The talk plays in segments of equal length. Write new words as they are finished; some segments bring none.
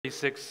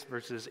56,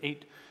 verses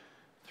 8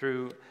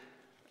 through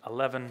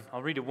 11.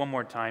 I'll read it one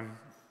more time.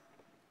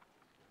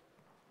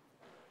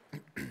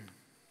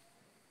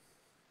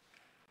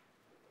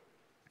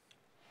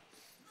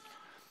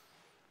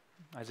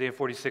 Isaiah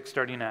 46,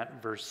 starting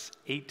at verse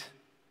 8.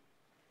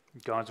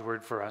 God's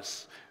word for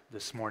us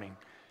this morning.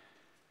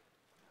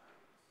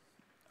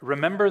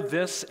 Remember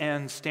this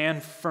and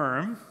stand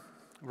firm.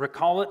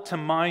 Recall it to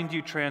mind,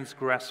 you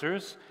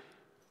transgressors.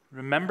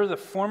 Remember the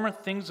former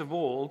things of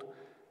old,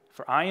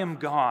 for I am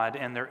God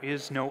and there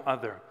is no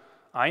other.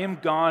 I am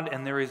God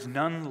and there is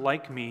none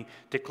like me,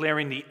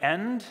 declaring the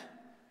end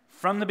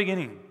from the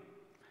beginning,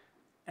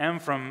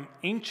 and from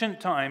ancient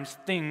times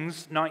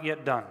things not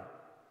yet done,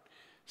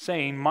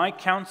 saying, my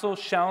counsel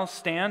shall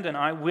stand and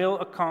I will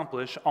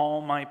accomplish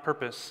all my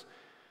purpose.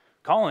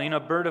 Calling a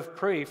bird of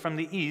prey from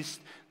the east,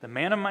 the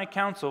man of my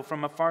counsel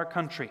from a far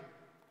country.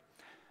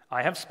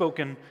 I have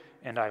spoken,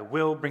 and I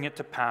will bring it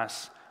to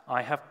pass.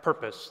 I have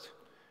purposed,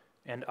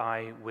 and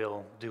I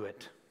will do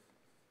it.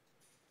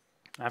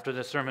 After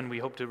the sermon, we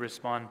hope to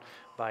respond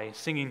by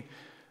singing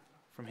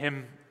from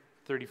hymn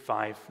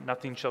 35,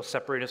 Nothing Shall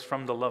Separate Us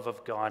from the Love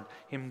of God,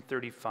 hymn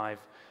 35,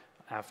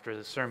 after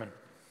the sermon.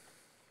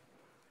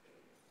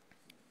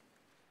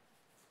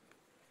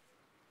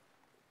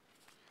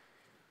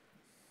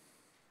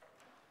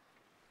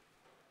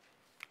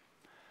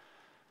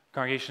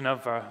 Congregation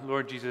of our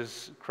Lord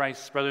Jesus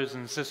Christ, brothers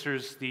and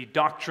sisters, the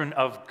doctrine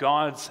of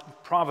God's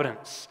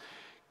providence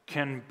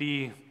can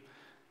be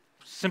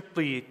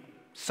simply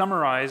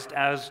summarized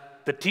as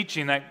the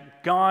teaching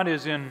that God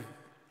is in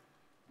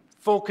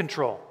full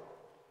control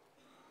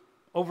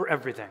over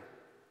everything.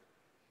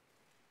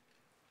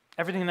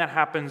 Everything that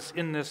happens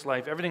in this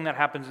life, everything that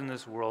happens in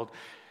this world,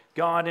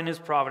 God in his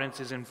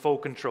providence is in full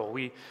control.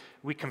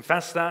 We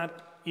confess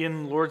that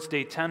in Lord's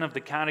Day 10 of the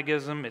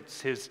Catechism.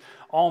 It's his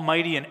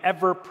almighty and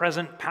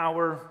ever-present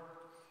power,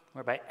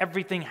 whereby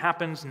everything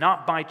happens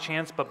not by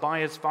chance but by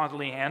his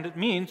fatherly hand. It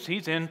means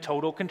he's in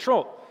total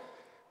control.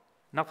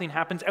 Nothing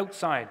happens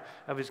outside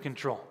of his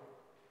control.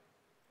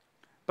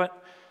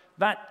 But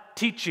that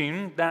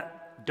teaching,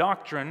 that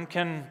doctrine,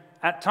 can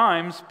at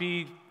times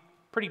be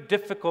pretty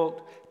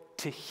difficult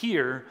to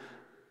hear,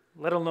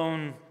 let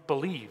alone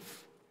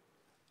believe.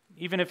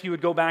 Even if you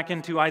would go back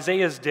into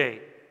Isaiah's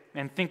day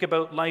and think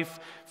about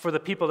life for the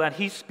people that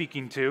he's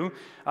speaking to.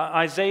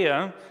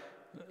 Isaiah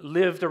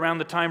lived around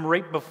the time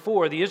right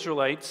before the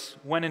Israelites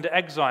went into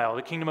exile.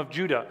 The kingdom of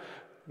Judah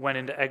went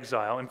into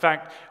exile. In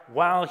fact,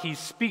 while he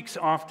speaks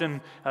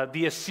often,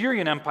 the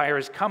Assyrian Empire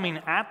is coming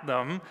at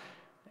them,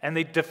 and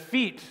they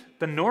defeat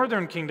the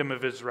northern kingdom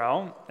of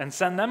Israel and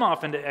send them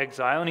off into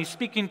exile. And he's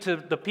speaking to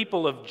the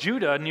people of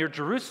Judah near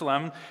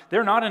Jerusalem.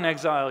 They're not in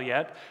exile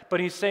yet, but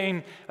he's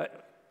saying,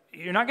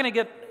 you're not going to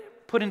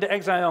get put into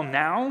exile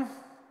now,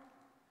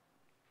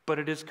 but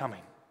it is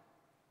coming,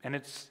 and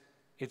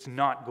it's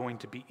not going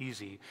to be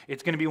easy.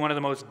 It's going to be one of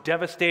the most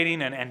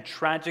devastating and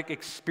tragic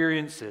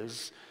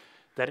experiences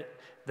that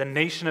the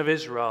nation of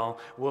Israel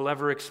will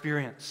ever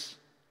experience.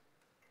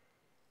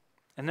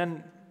 And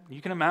then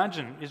you can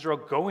imagine Israel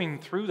going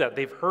through that.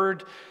 They've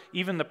heard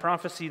even the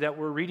prophecy that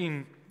we're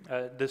reading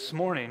this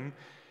morning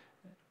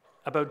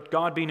about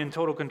God being in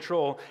total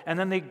control, and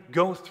then they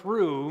go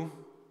through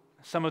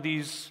some of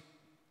these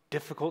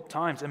difficult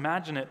times.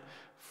 Imagine it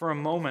for a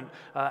moment,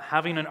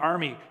 having an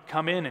army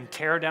come in and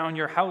tear down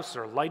your house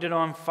or light it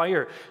on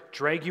fire,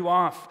 drag you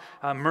off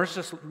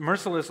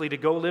mercilessly to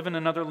go live in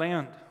another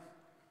land.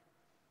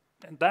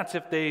 And that's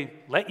if they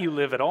let you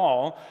live at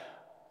all.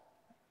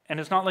 And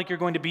it's not like you're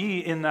going to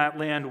be in that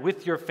land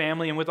with your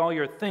family and with all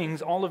your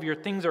things. All of your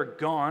things are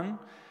gone.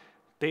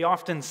 They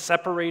often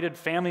separated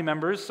family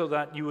members so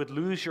that you would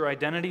lose your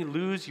identity,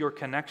 lose your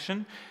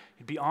connection.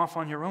 You'd be off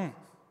on your own.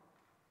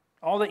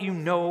 All that you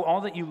know,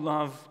 all that you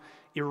love,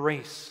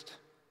 erased.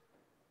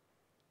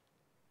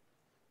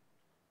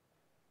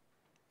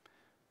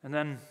 And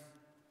then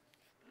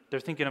they're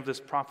thinking of this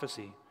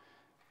prophecy.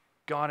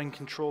 God in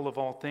control of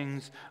all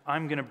things.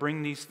 I'm going to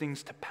bring these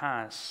things to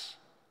pass.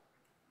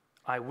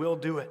 I will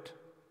do it.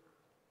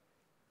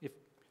 If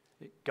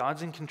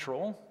God's in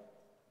control,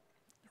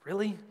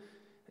 really?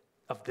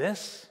 Of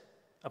this?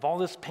 Of all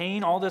this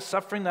pain, all this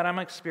suffering that I'm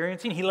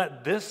experiencing? He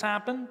let this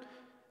happen?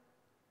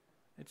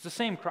 It's the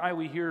same cry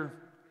we hear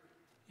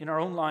in our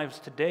own lives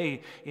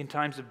today in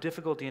times of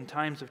difficulty, in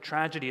times of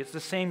tragedy. It's the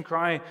same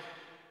cry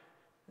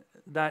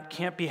that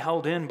can't be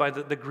held in by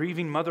the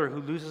grieving mother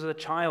who loses a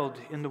child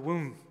in the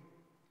womb,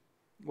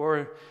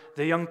 or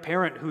the young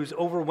parent who's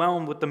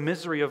overwhelmed with the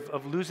misery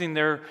of losing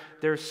their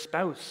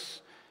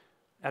spouse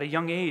at a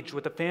young age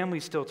with a family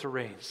still to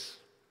raise.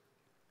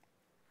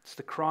 It's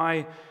the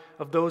cry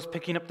of those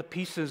picking up the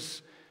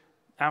pieces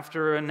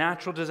after a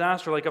natural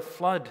disaster like a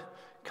flood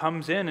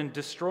comes in and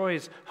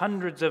destroys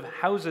hundreds of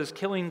houses,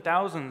 killing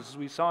thousands.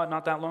 We saw it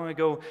not that long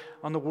ago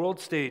on the world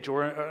stage,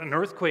 or an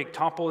earthquake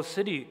topple a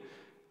city.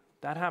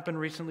 That happened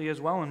recently as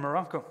well in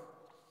Morocco.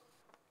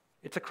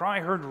 It's a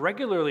cry heard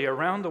regularly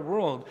around the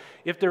world.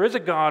 If there is a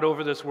God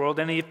over this world,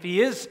 and if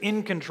he is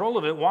in control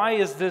of it, why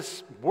is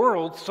this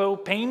world so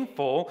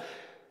painful?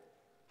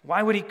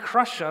 Why would he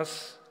crush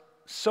us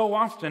so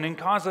often and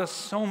cause us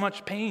so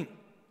much pain?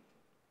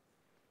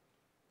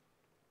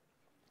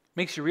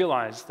 Makes you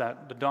realize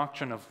that the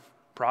doctrine of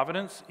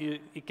providence,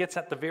 it gets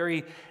at the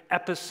very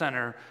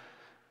epicenter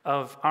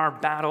of our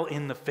battle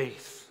in the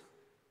faith.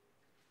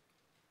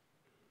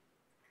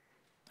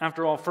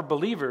 After all, for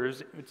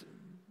believers,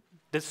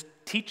 this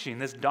teaching,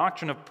 this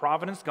doctrine of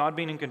providence, God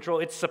being in control,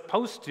 it's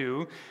supposed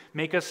to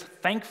make us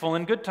thankful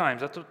in good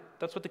times.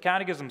 That's what the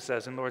Catechism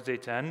says in Lord's Day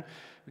 10.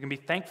 We can be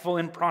thankful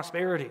in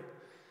prosperity.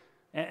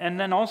 And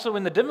then also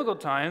in the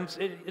difficult times,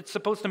 it's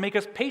supposed to make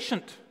us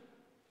patient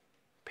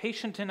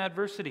in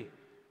adversity.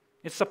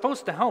 It's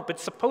supposed to help.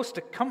 It's supposed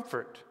to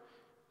comfort.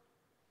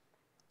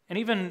 And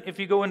even if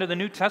you go into the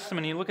New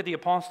Testament and you look at the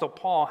Apostle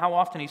Paul, how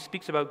often he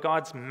speaks about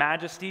God's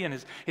majesty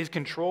and his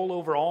control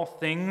over all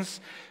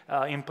things.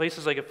 In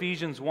places like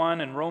Ephesians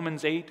 1 and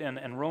Romans 8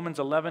 and Romans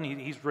 11,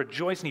 he's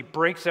rejoicing, he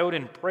breaks out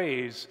in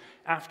praise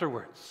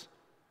afterwards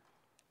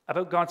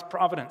about God's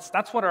providence.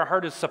 That's what our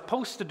heart is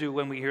supposed to do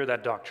when we hear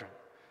that doctrine.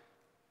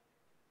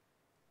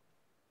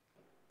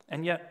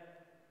 And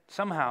yet,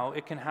 somehow,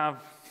 it can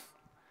have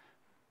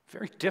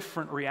very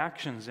different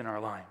reactions in our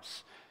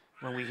lives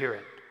when we hear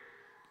it,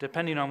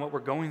 depending on what we're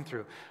going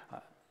through,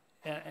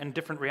 and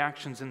different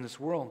reactions in this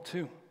world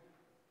too.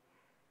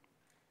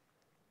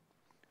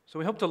 So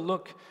we hope to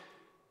look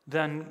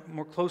then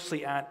more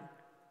closely at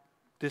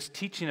this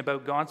teaching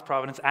about God's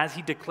providence as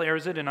he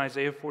declares it in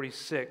Isaiah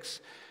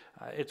 46.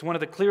 It's one of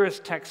the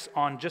clearest texts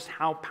on just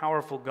how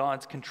powerful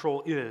God's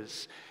control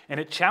is. And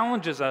it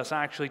challenges us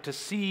actually to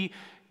see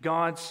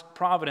God's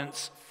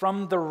providence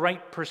from the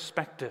right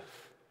perspective,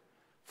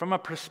 from a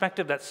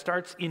perspective that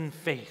starts in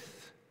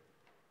faith.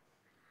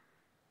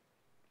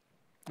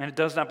 And it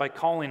does that by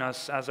calling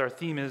us, as our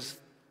theme is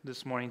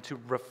this morning, to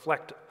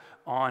reflect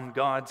on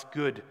God's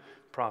good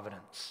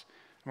providence.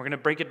 We're going to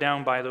break it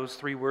down by those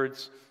three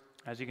words.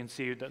 As you can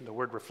see, the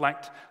word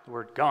reflect, the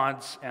word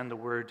God's, and the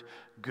word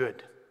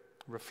good.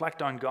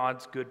 Reflect on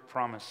God's good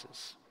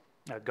promises,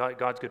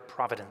 God's good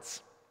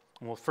providence.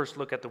 And we'll first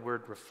look at the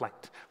word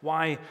reflect.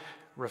 Why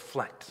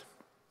reflect?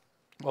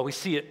 Well, we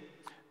see it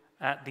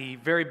at the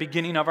very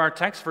beginning of our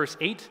text, verse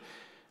 8.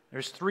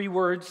 There's three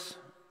words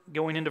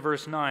going into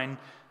verse 9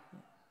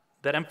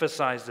 that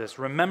emphasize this.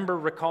 Remember,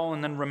 recall,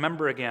 and then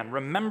remember again.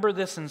 Remember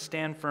this and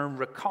stand firm.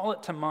 Recall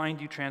it to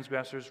mind, you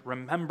transgressors.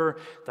 Remember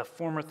the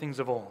former things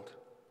of old.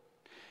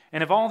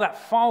 And if all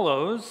that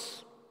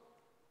follows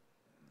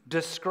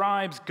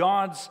describes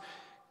God's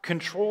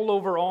control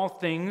over all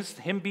things,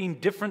 him being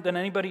different than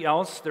anybody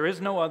else, there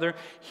is no other.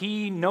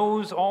 He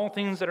knows all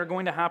things that are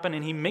going to happen,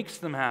 and he makes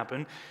them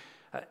happen.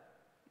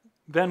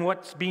 Then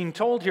what's being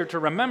told here to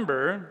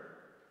remember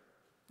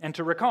and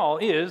to recall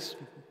is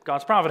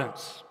God's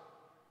providence.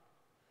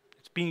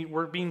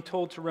 We're being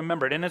told to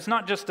remember it. And it's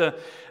not just a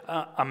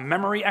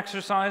memory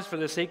exercise for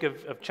the sake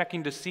of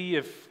checking to see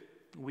if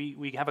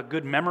we have a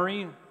good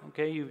memory.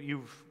 Okay,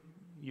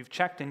 you've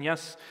checked, and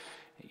yes,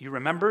 you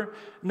remember.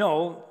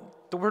 No,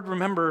 the word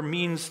remember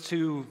means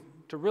to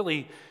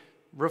really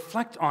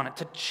reflect on it,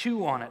 to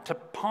chew on it, to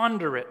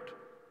ponder it.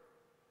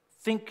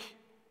 Think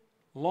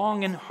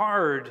long and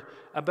hard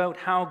about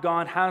how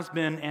God has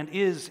been and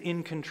is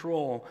in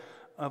control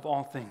of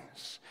all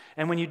things.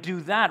 And when you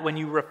do that, when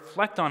you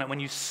reflect on it, when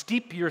you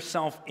steep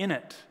yourself in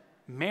it,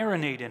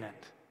 marinate in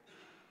it,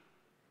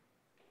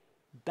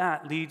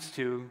 that leads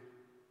to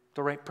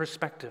the right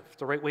perspective,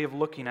 the right way of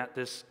looking at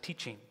this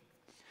teaching.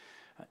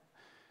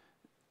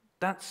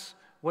 That's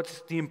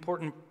what's the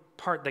important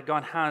part that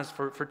God has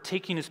for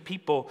taking his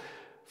people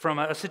from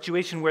a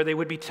situation where they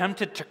would be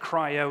tempted to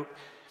cry out,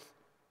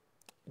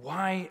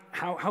 why,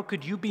 how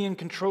could you be in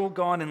control,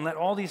 God, and let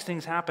all these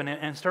things happen,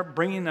 and start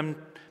bringing them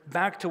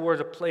back towards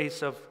a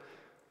place of,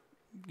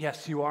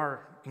 yes, you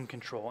are in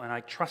control, and I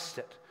trust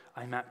it.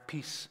 I'm at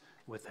peace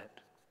with it.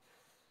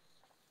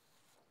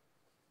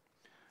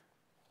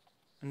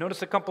 And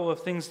notice a couple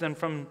of things then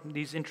from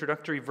these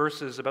introductory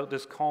verses about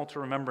this call to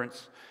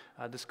remembrance,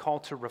 this call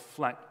to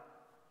reflect.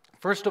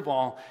 First of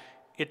all,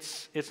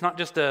 it's not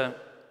just a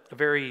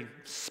very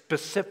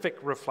specific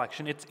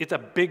reflection, it's a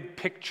big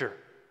picture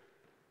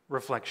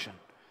reflection.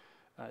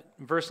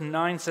 Verse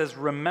 9 says,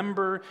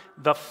 remember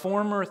the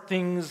former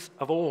things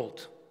of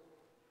old.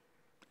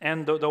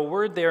 And the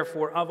word there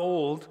for of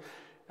old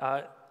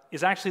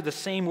is actually the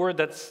same word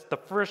that's the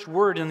first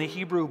word in the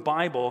Hebrew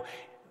Bible,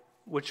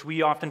 which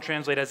we often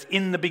translate as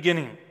in the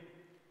beginning,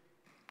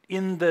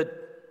 in the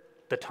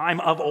time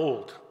of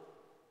old.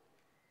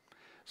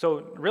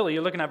 So really,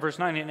 you're looking at verse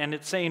 9, and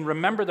it's saying,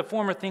 remember the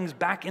former things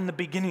back in the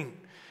beginning.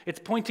 It's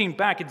pointing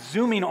back, it's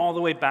zooming all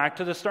the way back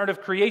to the start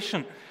of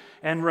creation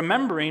and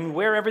remembering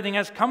where everything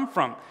has come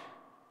from.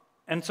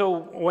 And so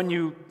when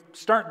you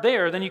start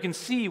there, then you can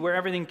see where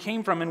everything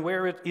came from and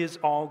where it is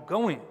all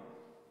going.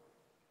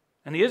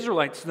 And the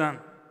Israelites then,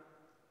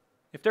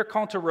 if they're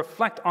called to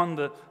reflect on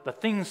the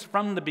things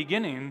from the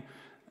beginning,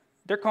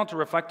 they're called to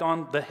reflect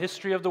on the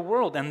history of the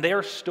world and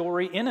their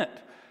story in it.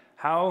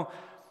 How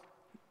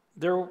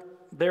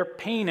their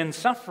pain and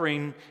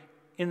suffering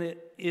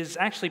is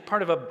actually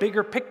part of a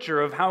bigger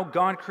picture of how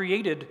God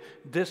created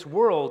this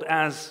world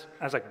as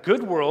a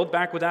good world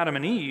back with Adam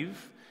and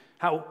Eve,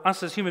 how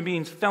us as human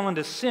beings fell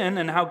into sin,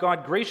 and how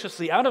God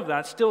graciously out of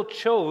that still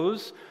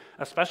chose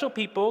a special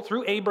people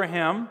through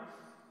Abraham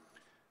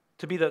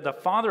to be the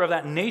father of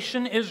that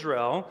nation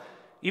Israel,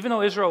 even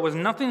though Israel was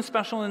nothing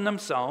special in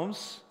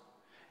themselves.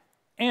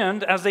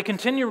 And as they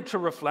continue to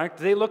reflect,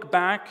 they look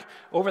back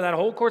over that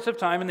whole course of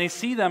time and they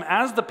see them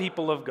as the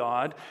people of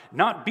God,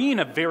 not being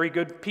a very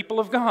good people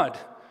of God,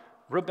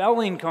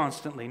 rebelling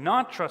constantly,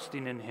 not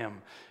trusting in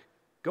Him,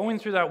 going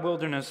through that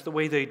wilderness the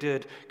way they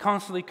did,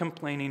 constantly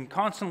complaining,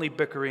 constantly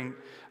bickering.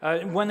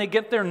 When they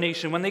get their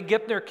nation, when they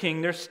get their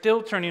king, they're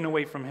still turning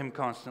away from Him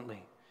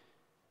constantly,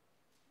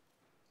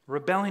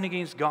 rebelling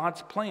against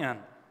God's plan,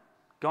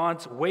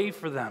 God's way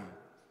for them.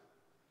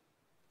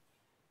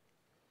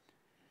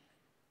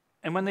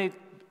 And when they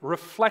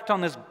reflect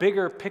on this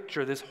bigger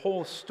picture, this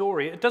whole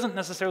story, it doesn't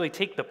necessarily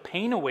take the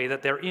pain away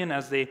that they're in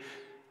as they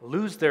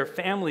lose their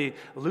family,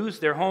 lose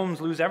their homes,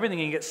 lose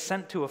everything, and get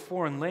sent to a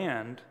foreign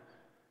land.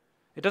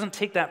 It doesn't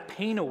take that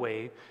pain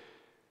away,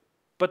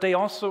 but they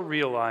also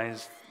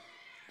realize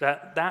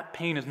that that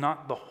pain is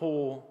not the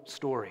whole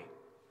story.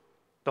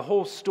 The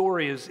whole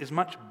story is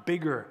much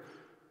bigger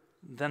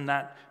than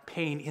that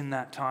pain in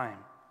that time.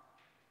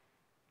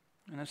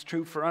 And that's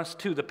true for us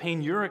too. The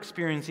pain you're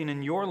experiencing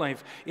in your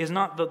life is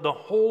not the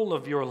whole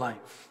of your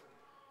life.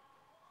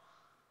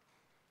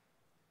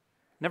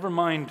 Never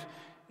mind,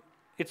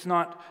 it's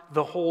not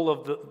the whole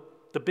of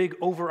the big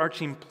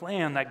overarching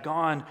plan that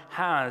God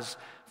has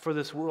for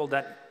this world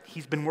that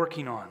He's been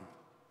working on.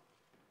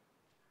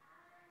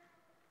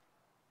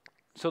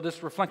 So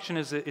this reflection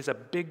is a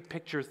big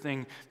picture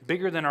thing,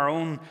 bigger than our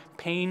own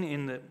pain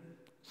in the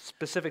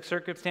specific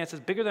circumstances,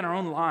 bigger than our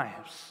own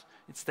lives.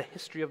 It's the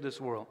history of this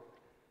world.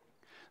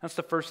 That's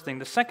the first thing.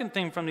 The second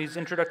thing from these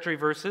introductory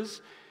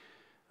verses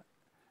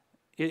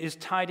is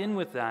tied in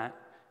with that,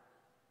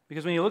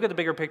 because when you look at the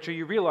bigger picture,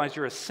 you realize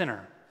you're a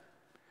sinner.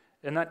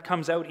 And that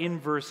comes out in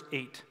verse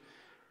 8.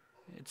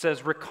 It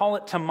says, "Recall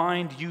it to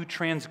mind, you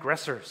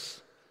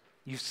transgressors,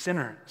 you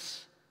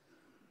sinners."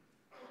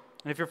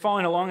 And if you're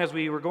following along as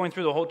we were going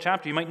through the whole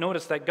chapter, you might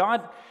notice that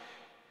God,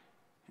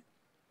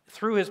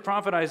 through his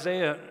prophet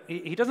Isaiah,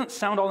 he doesn't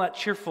sound all that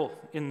cheerful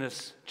in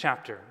this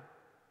chapter.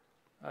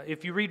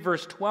 If you read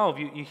verse 12,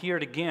 you hear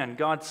it again.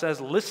 God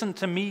says, "Listen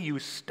to me, you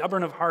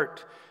stubborn of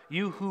heart,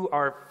 you who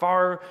are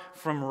far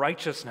from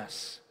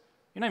righteousness."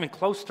 You're not even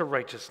close to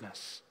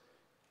righteousness.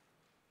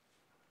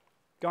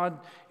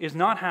 God is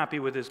not happy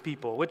with his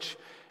people, which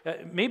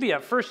maybe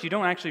at first you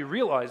don't actually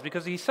realize,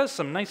 because he says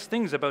some nice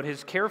things about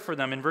his care for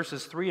them in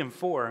verses 3 and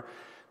 4.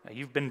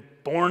 "You've been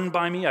born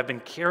by me. I've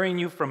been carrying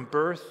you from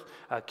birth,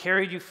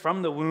 carried you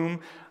from the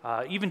womb.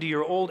 Even to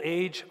your old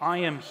age, I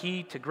am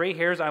he. To gray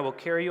hairs, I will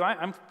carry you."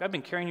 I've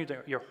been carrying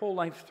you your whole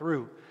life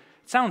through.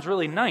 It sounds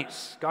really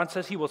nice. God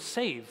says he will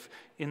save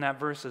in that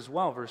verse as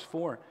well, verse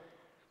 4.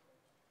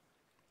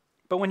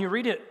 But when you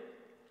read it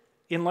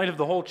in light of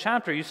the whole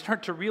chapter, you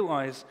start to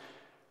realize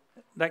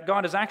that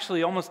God is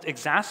actually almost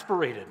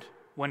exasperated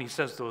when he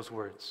says those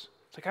words.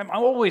 It's like, I'm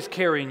always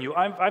carrying you.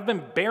 I've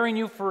been bearing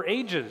you for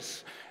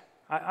ages.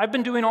 I've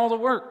been doing all the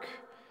work.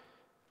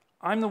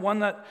 I'm the one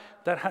that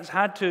has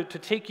had to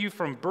take you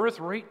from birth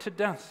right to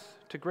death,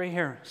 to gray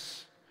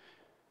hairs.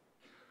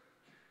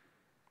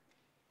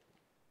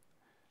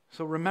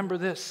 So remember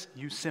this,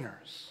 you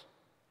sinners.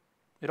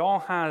 It all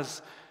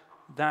has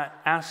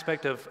that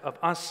aspect of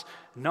us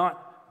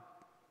not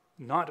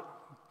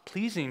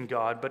pleasing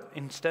God, but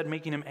instead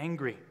making him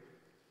angry.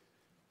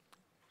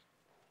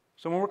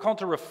 So when we're called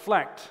to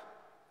reflect,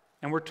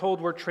 and we're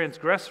told we're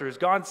transgressors,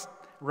 God's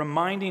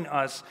reminding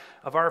us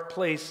of our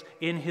place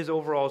in his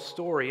overall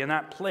story, and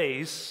that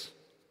place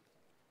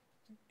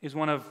is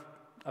one of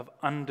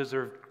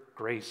undeserved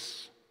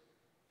grace.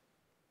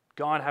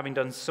 God, having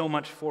done so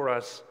much for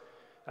us,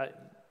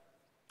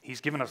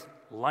 he's given us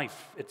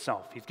life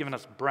itself. He's given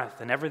us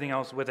breath and everything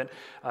else with it.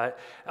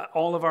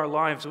 All of our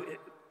lives,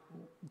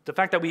 the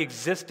fact that we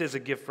exist is a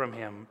gift from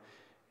him.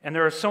 And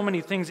there are so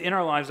many things in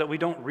our lives that we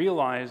don't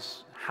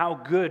realize how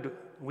good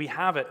we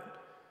have it.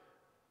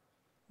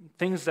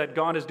 Things that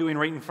God is doing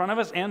right in front of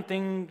us, and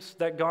things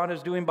that God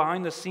is doing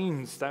behind the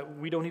scenes that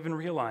we don't even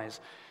realize.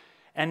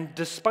 And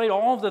despite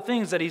all of the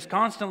things that he's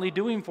constantly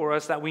doing for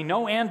us that we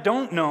know and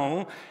don't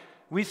know,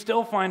 we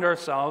still find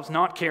ourselves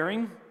not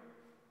caring,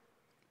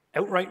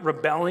 outright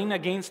rebelling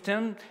against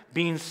him,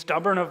 being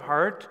stubborn of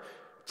heart,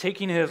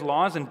 taking his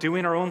laws and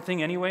doing our own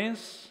thing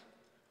anyways.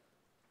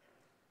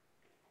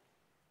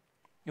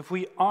 If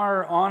we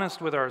are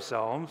honest with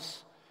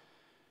ourselves,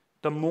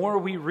 the more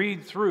we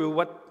read through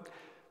what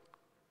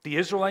the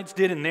Israelites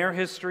did in their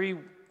history,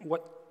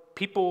 what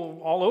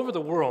people all over the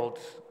world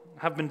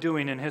have been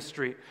doing in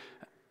history,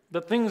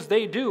 the things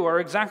they do are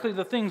exactly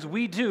the things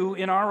we do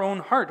in our own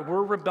heart.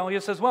 We're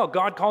rebellious as well.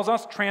 God calls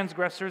us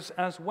transgressors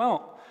as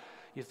well.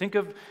 You think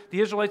of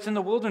the Israelites in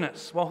the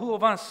wilderness. Well, who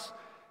of us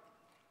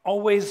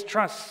always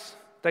trusts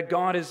that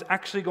God is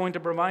actually going to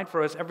provide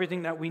for us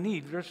everything that we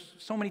need. There's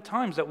so many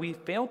times that we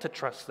fail to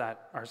trust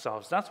that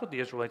ourselves. That's what the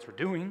Israelites were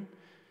doing.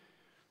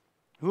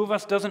 Who of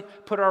us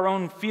doesn't put our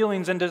own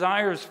feelings and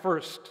desires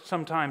first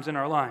sometimes in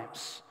our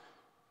lives?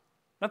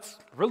 That's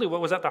really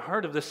what was at the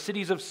heart of the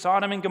cities of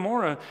Sodom and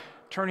Gomorrah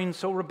turning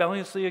so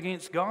rebelliously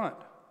against God.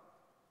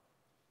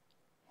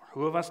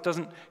 Who of us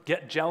doesn't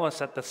get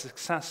jealous at the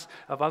success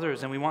of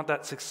others and we want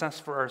that success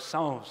for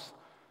ourselves,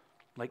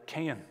 like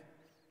Cain,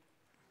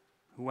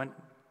 who went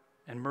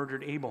and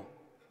murdered Abel?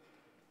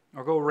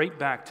 Or go right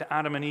back to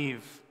Adam and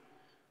Eve.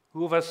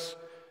 Who of us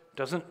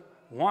doesn't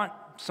want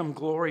some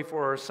glory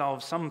for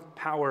ourselves, some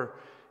power,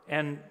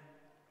 and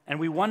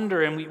we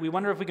wonder, we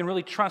wonder if we can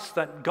really trust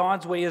that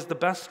God's way is the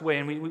best way,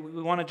 and we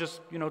want to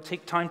just,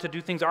 take time to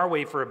do things our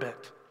way for a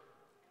bit.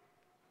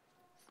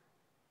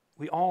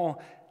 We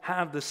all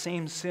have the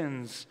same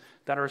sins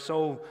that are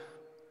so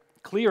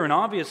clear and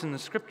obvious in the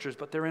Scriptures,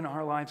 but they're in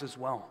our lives as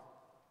well.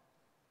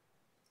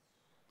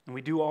 And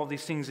we do all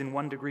these things in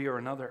one degree or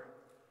another.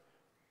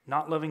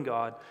 Not loving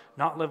God,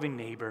 not loving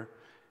neighbor,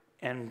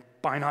 and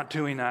by not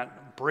doing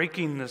that,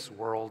 breaking this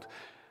world,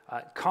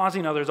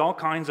 causing others all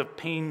kinds of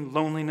pain,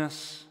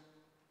 loneliness,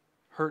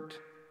 hurt,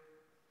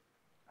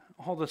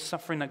 all the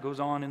suffering that goes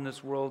on in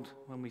this world.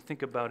 When we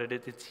think about it,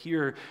 it's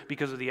here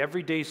because of the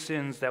everyday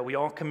sins that we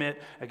all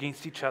commit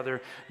against each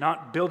other,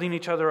 not building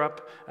each other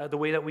up the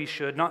way that we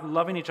should, not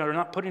loving each other,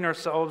 not putting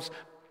ourselves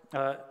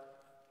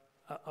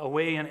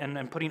away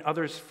and putting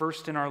others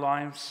first in our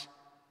lives.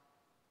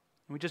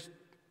 We just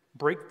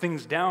break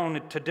things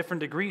down to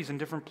different degrees in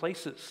different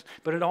places.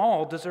 But it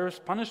all deserves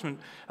punishment.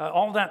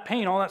 All that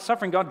pain, all that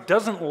suffering, God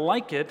doesn't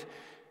like it,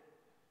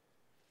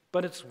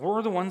 but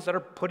we're the ones that are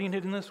putting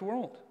it in this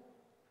world.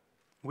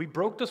 We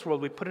broke this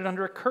world. We put it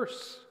under a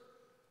curse.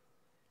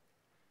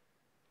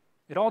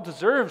 It all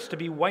deserves to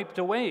be wiped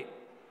away.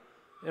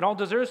 It all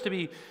deserves to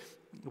be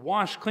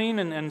washed clean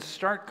and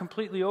start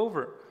completely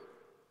over.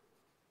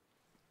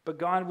 But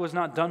God was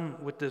not done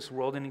with this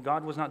world, and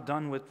God was not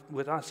done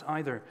with us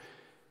either.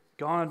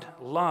 God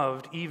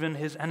loved even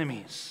his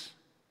enemies.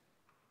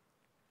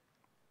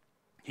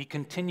 He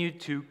continued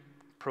to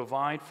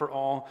provide for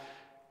all,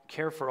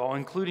 care for all,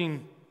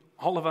 including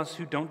all of us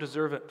who don't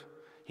deserve it.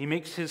 He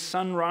makes his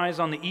sun rise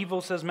on the evil,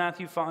 says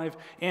Matthew 5,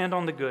 and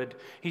on the good.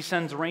 He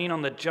sends rain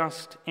on the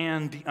just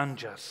and the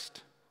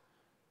unjust.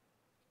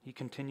 He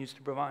continues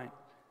to provide.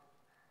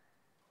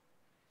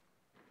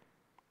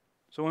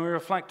 So when we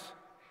reflect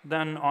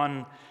then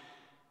on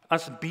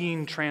us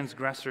being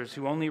transgressors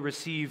who only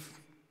receive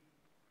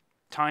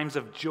times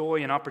of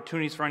joy and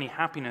opportunities for any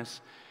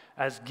happiness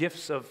as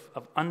gifts of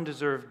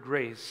undeserved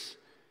grace,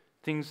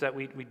 things that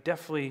we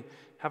definitely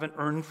haven't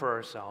earned for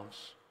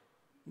ourselves.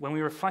 When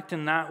we reflect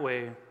in that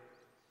way,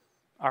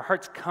 our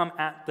hearts come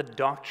at the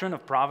doctrine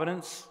of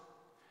providence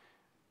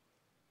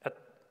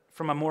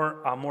from a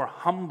more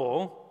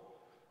humble,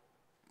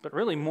 but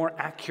really more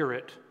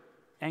accurate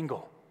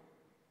angle.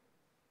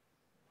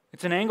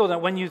 It's an angle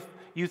that when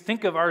you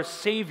think of our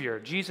Savior,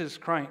 Jesus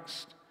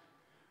Christ,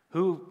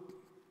 who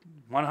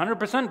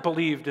 100%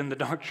 believed in the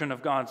doctrine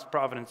of God's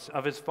providence,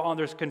 of his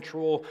Father's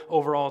control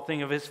over all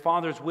things, of his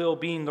Father's will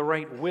being the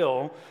right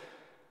will.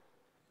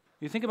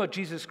 You think about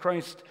Jesus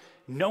Christ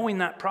knowing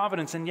that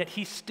providence, and yet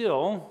he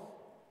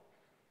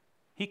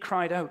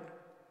cried out,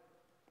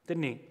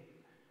 didn't he?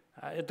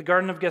 At the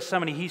Garden of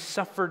Gethsemane, he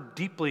suffered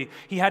deeply.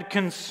 He had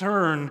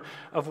concern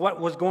of what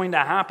was going to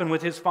happen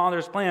with his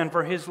Father's plan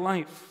for his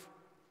life.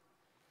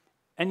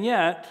 And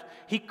yet,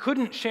 he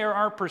couldn't share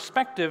our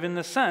perspective in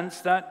the sense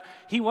that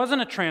he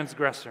wasn't a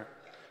transgressor.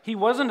 He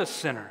wasn't a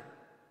sinner.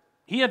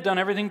 He had done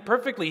everything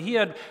perfectly. He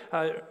had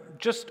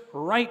just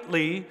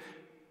rightly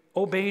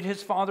obeyed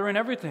his Father in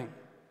everything.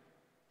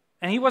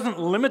 And he wasn't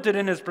limited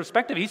in his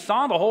perspective. He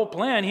saw the whole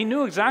plan. He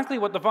knew exactly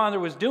what the Father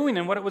was doing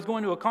and what it was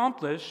going to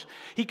accomplish.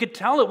 He could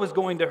tell it was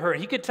going to hurt.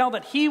 He could tell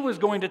that he was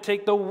going to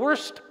take the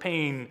worst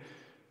pain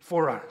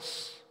for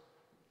us.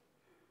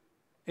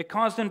 It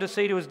caused him to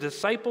say to his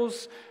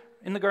disciples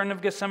in the Garden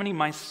of Gethsemane,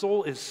 "My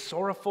soul is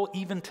sorrowful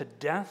even to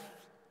death."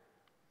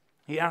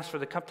 He asked for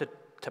the cup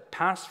to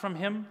pass from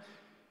him.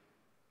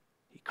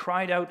 He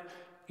cried out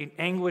in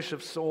anguish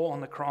of soul on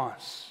the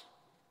cross.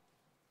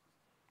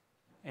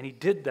 And he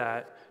did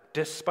that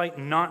despite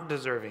not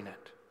deserving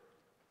it.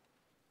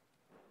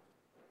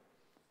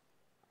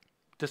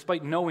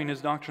 Despite knowing his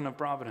doctrine of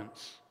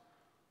providence.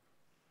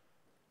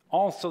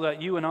 All so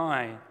that you and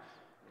I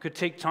could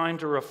take time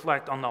to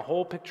reflect on the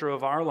whole picture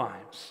of our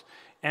lives.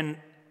 And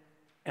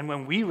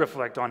when we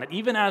reflect on it,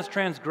 even as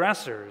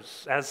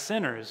transgressors, as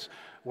sinners,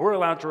 we're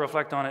allowed to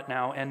reflect on it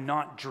now and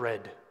not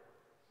dread.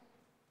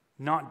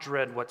 Not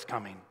dread what's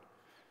coming.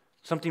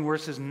 Something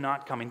worse is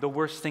not coming. The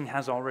worst thing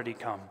has already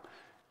come.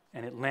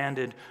 And it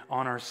landed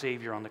on our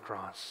Savior on the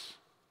cross.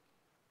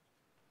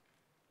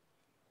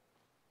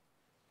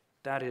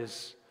 That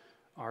is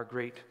our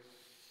great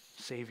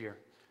Savior.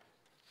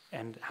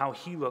 And how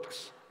he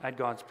looks at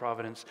God's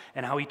providence.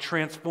 And how he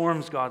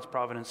transforms God's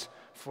providence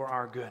for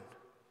our good.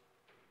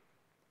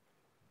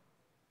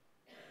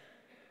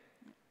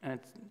 And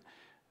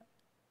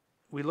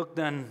we look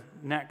then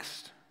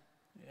next,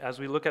 as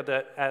we look at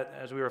that,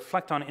 as we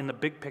reflect on it in the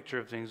big picture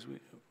of things,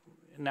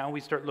 now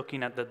we start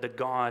looking at the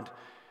God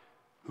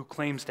who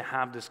claims to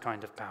have this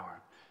kind of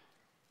power.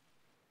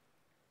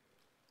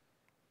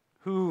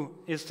 Who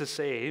is to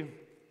say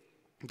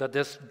that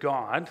this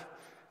God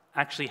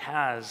actually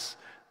has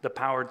the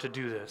power to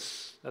do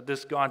this, that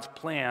this God's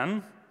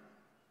plan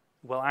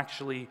will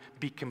actually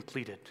be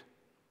completed?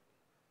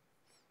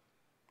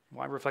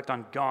 Why reflect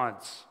on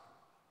God's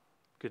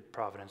good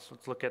providence?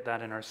 Let's look at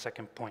that in our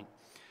second point.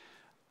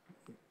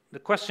 The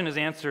question is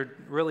answered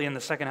really in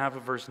the second half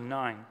of verse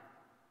 9.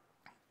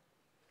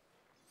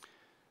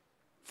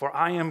 For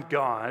I am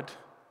God,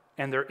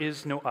 and there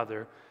is no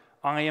other.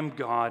 I am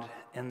God,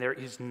 and there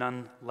is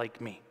none like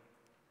me.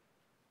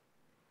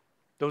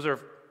 Those are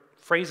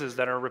phrases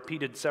that are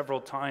repeated several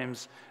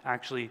times,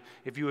 actually.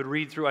 If you would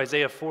read through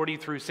Isaiah 40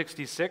 through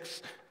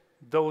 66,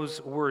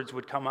 those words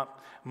would come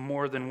up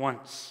more than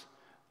once.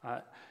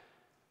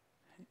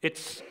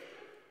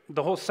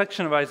 The whole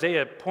section of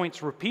Isaiah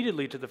points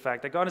repeatedly to the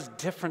fact that God is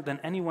different than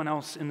anyone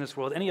else in this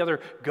world, any other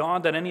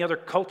God that any other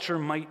culture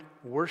might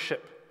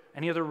worship,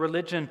 any other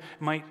religion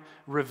might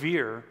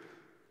revere.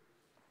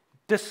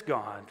 This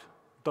God,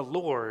 the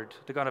Lord,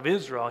 the God of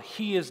Israel,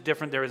 he is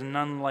different. There is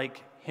none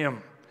like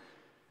him.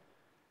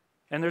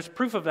 And there's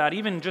proof of that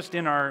even just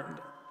in our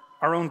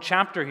own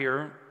chapter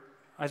here,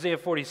 Isaiah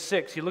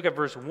 46. You look at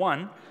verse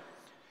 1.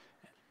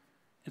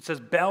 It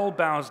says, Bel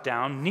bows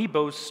down,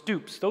 Nebo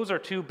stoops. Those are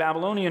two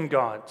Babylonian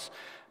gods.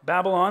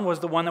 Babylon was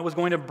the one that was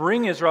going to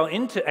bring Israel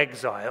into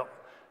exile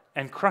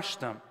and crush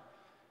them.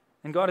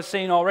 And God is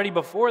saying already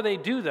before they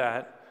do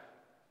that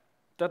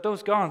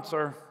those gods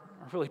are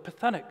really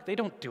pathetic. They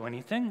don't do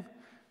anything.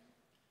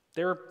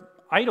 Their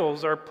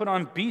idols are put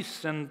on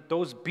beasts, and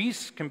those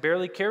beasts can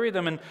barely carry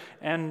them,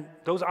 and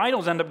those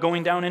idols end up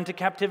going down into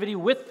captivity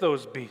with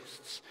those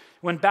beasts.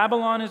 When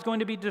Babylon is going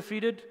to be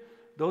defeated,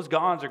 those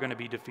gods are going to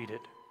be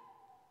defeated.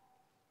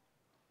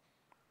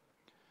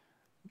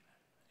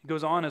 It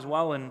goes on as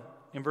well in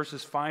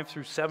verses 5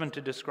 through 7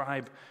 to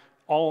describe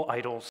all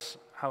idols,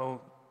 how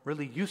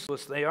really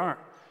useless they are.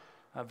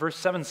 Verse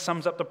 7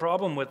 sums up the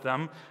problem with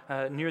them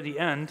near the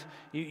end.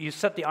 You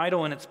set the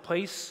idol in its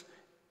place.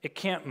 It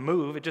can't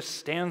move. It just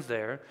stands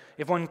there.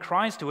 If one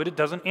cries to it, it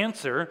doesn't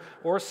answer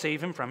or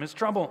save him from his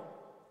trouble.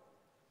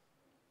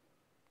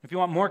 If you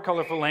want more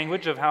colorful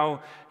language of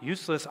how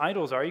useless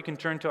idols are, you can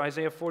turn to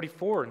Isaiah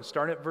 44 and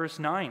start at verse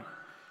 9.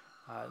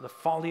 The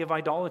folly of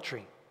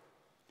idolatry.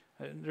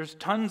 There's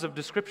tons of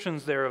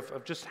descriptions there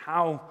of just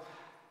how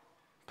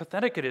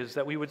pathetic it is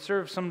that we would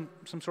serve some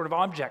sort of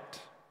object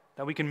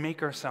that we can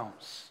make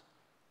ourselves.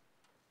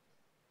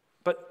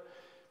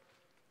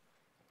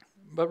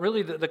 But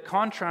really the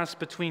contrast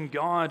between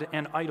God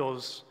and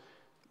idols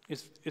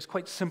is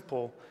quite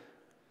simple.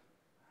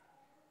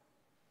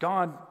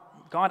 God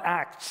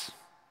acts.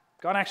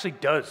 God actually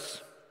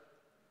does.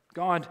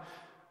 God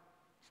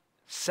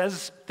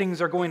says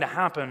things are going to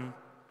happen,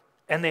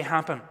 and they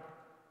happen.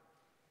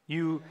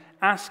 You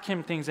ask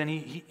him things, and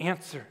he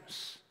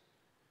answers.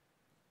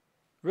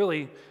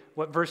 Really,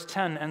 what verse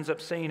 10 ends up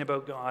saying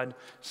about God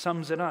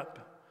sums it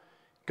up.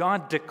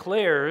 God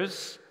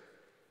declares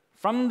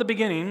from the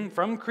beginning,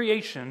 from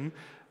creation,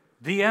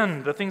 the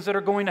end, the things that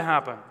are going to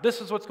happen. This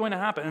is what's going to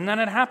happen, and then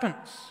it happens.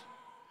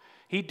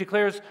 He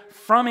declares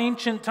from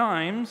ancient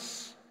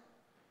times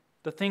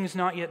the things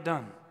not yet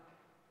done.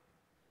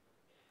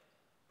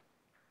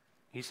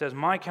 He says,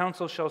 my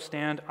counsel shall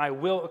stand, I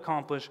will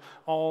accomplish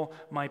all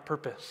my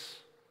purpose.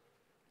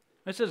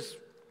 This is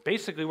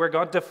basically where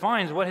God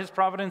defines what his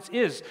providence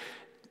is.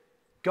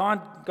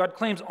 God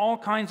claims all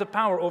kinds of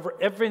power over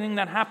everything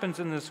that happens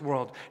in this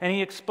world. And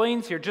he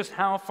explains here just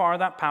how far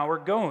that power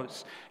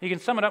goes. You can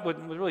sum it up with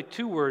really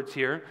two words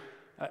here,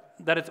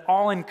 that it's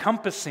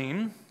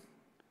all-encompassing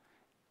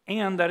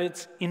and that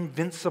it's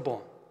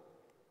invincible.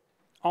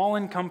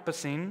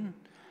 All-encompassing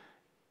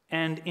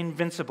and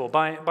invincible.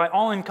 By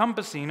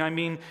all-encompassing, I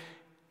mean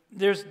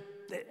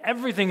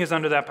everything is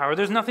under that power.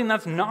 There's nothing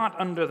that's not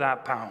under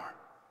that power.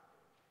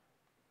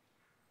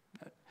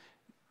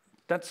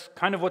 That's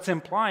kind of what's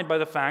implied by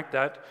the fact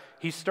that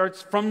he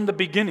starts from the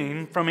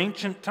beginning, from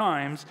ancient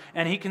times,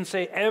 and he can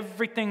say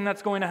everything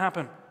that's going to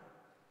happen.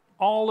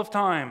 All of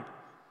time.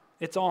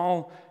 It's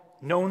all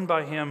known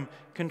by him,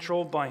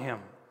 controlled by him.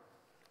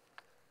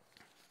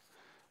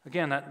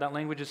 Again, that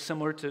language is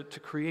similar to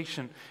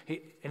creation.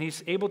 And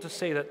he's able to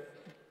say that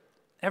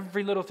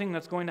every little thing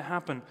that's going to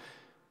happen,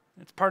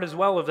 it's part as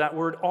well of that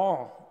word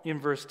all in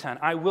verse 10.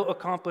 I will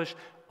accomplish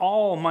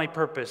all my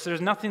purpose. There's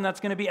nothing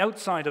that's going to be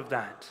outside of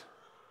that.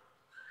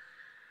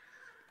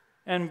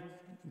 And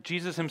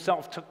Jesus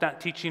himself took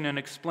that teaching and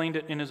explained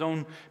it in his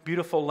own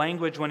beautiful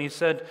language when he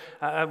said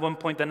at one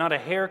point that not a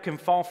hair can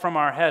fall from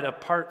our head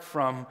apart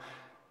from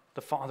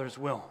the Father's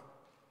will.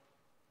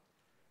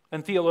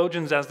 And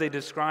theologians, as they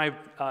describe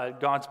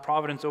God's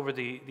providence over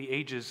the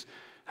ages,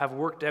 have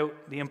worked out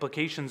the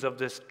implications of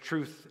this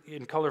truth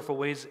in colorful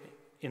ways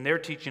in their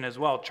teaching as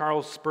well.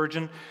 Charles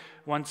Spurgeon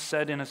once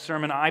said in a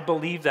sermon, I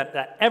believe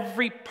that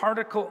every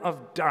particle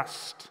of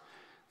dust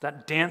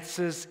that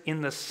dances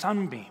in the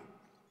sunbeam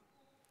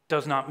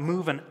does not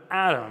move an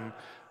atom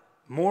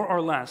more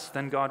or less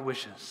than God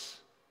wishes.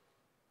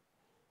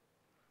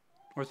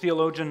 Or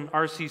theologian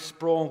R.C.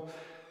 Sproul,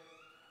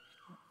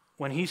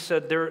 when he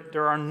said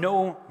there are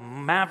no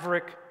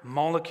maverick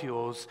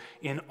molecules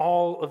in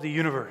all of the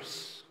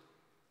universe.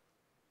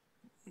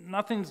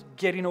 Nothing's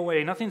getting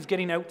away, nothing's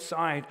getting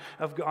outside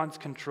of God's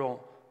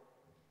control.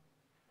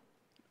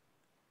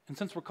 And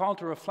since we're called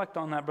to reflect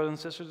on that,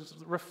 brothers and sisters,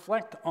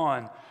 reflect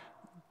on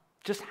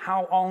just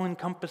how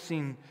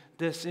all-encompassing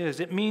this is.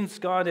 It means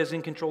God is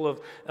in control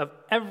of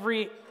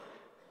every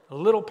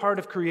little part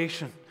of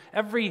creation,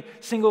 every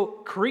single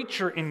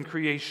creature in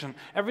creation,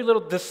 every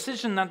little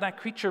decision that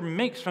creature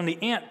makes, from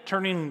the ant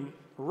turning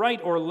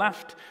right or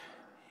left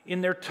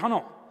in their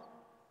tunnel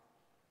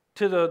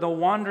to the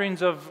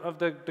wanderings of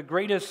the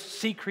greatest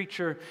sea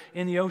creature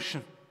in the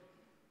ocean.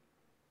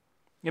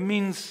 It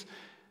means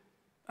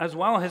as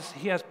well as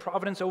he has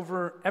providence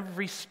over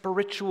every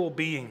spiritual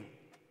being,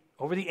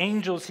 over the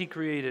angels he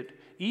created,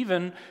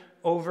 even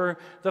over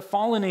the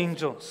fallen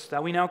angels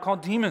that we now call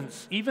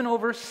demons, even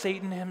over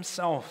Satan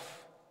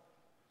himself.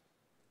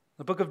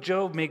 The book of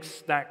Job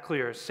makes that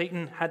clear.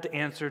 Satan had to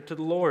answer to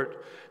the Lord.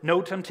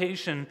 No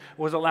temptation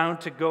was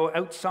allowed to go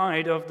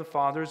outside of the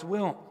Father's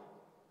will.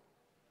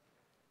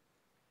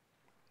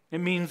 It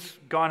means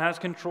God has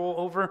control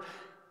over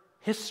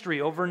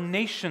history, over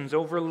nations,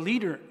 over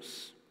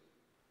leaders.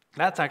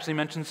 That's actually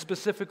mentioned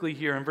specifically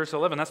here in verse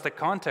 11. That's the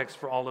context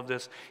for all of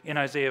this in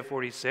Isaiah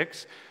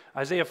 46.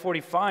 Isaiah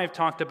 45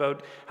 talked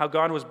about how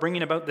God was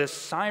bringing about this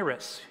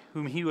Cyrus,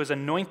 whom he was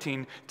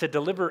anointing to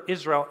deliver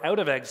Israel out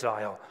of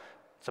exile.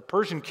 It's a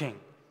Persian king.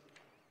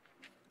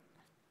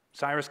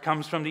 Cyrus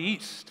comes from the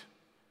east.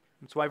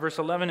 That's why verse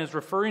 11 is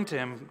referring to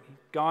him.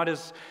 God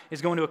is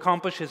going to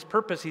accomplish his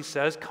purpose, he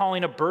says,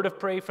 calling a bird of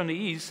prey from the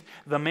east,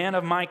 the man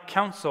of my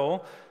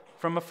counsel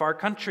from a far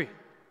country.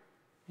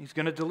 He's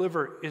going to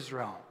deliver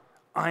Israel.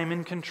 I'm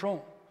in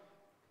control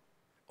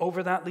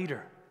over that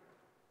leader.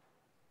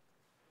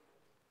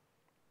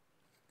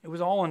 It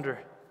was all under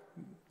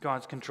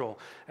God's control.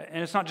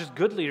 And it's not just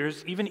good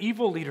leaders, even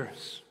evil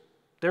leaders.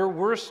 Their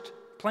worst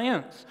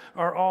plans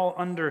are all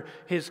under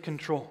his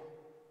control.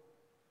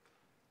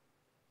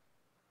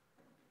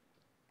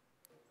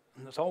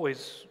 And that's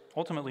always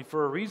ultimately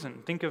for a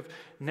reason. Think of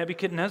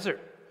Nebuchadnezzar.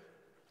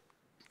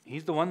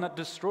 He's the one that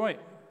destroyed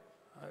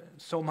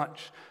so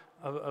much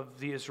of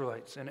the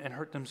Israelites and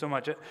hurt them so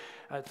much.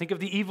 Think of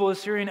the evil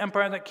Assyrian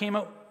Empire that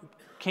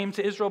came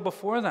to Israel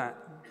before that.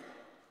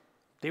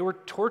 They were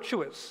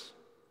tortuous,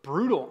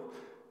 brutal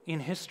in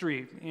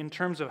history in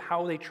terms of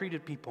how they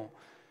treated people.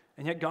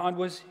 And yet God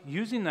was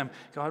using them.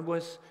 God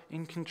was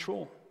in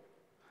control.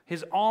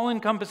 His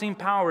all-encompassing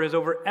power is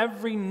over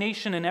every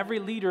nation and every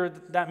leader.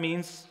 That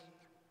means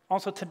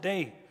also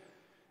today,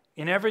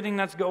 in everything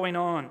that's going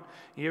on.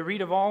 You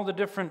read of all the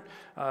different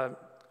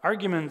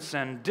arguments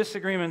and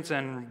disagreements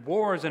and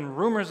wars and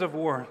rumors of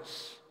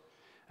wars.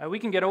 We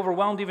can get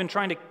overwhelmed even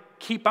trying to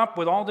keep up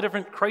with all the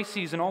different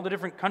crises in all the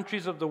different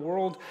countries of the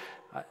world.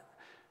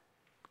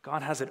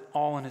 God has it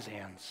all in his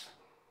hands,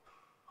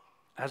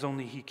 as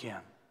only he can.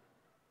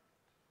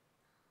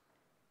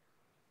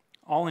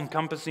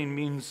 All-encompassing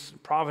means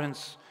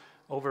providence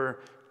over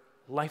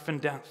life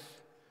and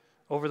death,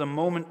 over the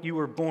moment you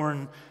were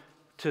born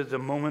to the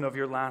moment of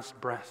your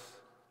last breath.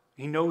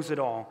 He knows it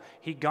all.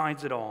 He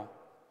guides it all.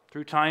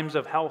 Through times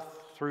of health,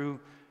 through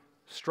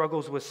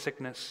struggles with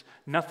sickness,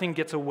 nothing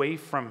gets away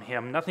from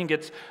him. Nothing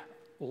gets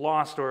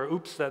lost or,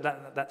 oops,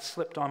 that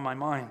slipped on my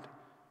mind.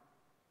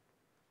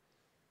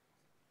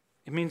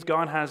 It means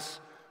God has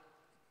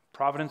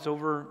providence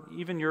over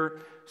even your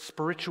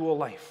spiritual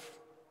life,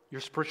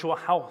 your spiritual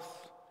health.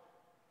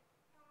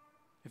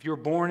 If you were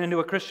born into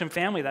a Christian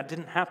family, that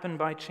didn't happen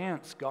by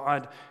chance.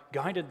 God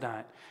guided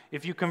that.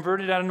 If you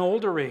converted at an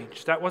older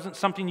age, that wasn't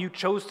something you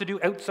chose to do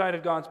outside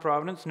of God's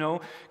providence.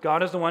 No,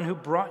 God is the one who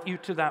brought you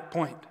to that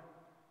point.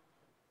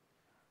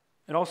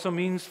 It also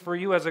means for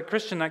you as a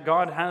Christian that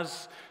God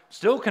has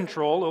still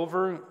control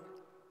over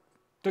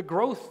the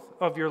growth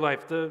of your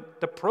life, the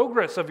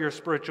progress of your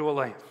spiritual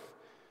life,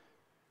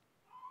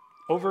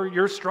 over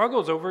your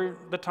struggles, over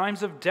the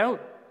times of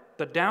doubt,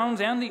 the downs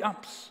and the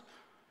ups.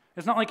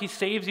 It's not like he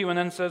saves you and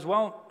then says,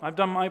 well, I've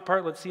done my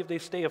part, let's see if they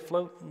stay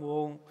afloat,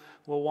 we'll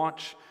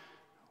watch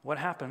what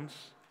happens.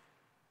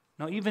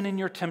 No, even in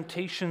your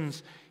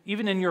temptations,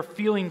 even in your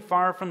feeling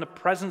far from the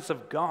presence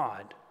of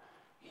God,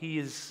 he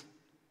is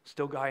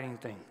still guiding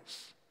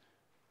things,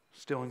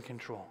 still in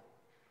control.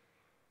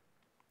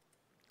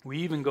 We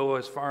even go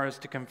as far as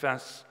to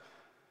confess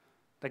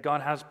that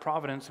God has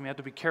providence, and we have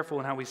to be careful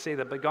in how we say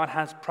that, but God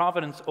has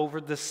providence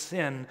over the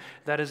sin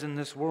that is in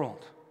this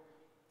world.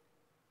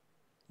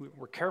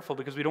 We're careful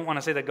because we don't want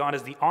to say that God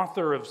is the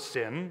author of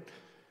sin.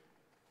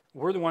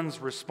 We're the ones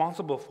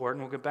responsible for it,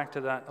 and we'll get back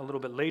to that a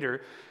little bit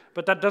later.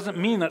 But that doesn't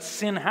mean that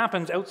sin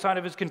happens outside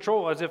of his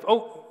control, as if,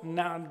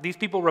 now these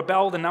people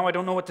rebelled and now I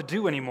don't know what to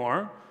do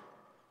anymore.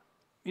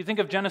 You think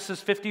of Genesis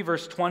 50,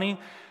 verse 20,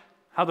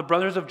 how the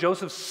brothers of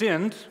Joseph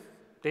sinned.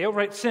 They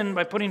outright sinned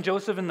by putting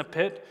Joseph in the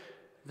pit.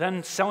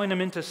 then selling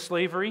them into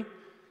slavery.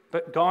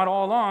 But God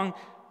all along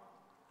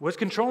was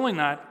controlling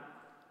that,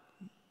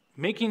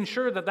 making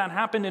sure that that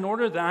happened in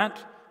order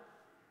that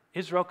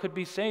Israel could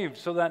be saved,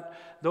 so that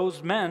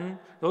those men,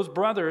 those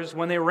brothers,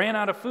 when they ran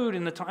out of food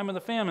in the time of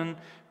the famine,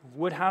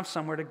 would have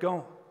somewhere to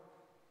go.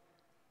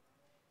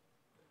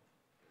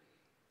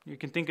 You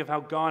can think of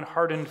how God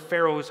hardened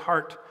Pharaoh's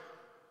heart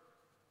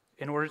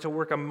in order to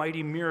work a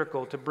mighty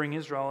miracle to bring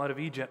Israel out of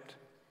Egypt.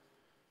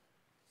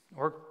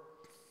 Or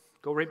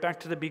go right back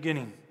to the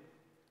beginning.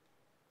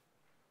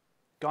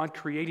 God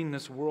creating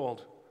this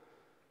world.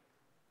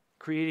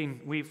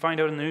 We find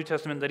out in the New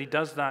Testament that he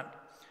does that.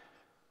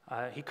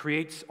 He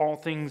creates all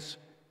things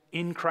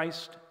in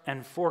Christ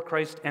and for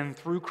Christ and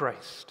through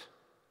Christ.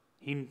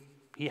 He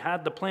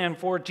had the plan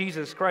for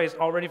Jesus Christ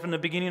already from the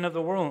beginning of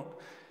the world.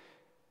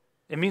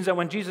 It means that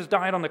when Jesus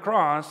died on the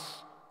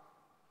cross,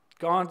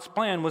 God's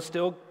plan was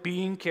still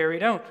being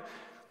carried out.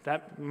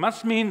 That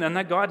must mean then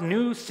that God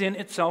knew sin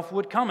itself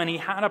would come, and he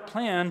had a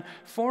plan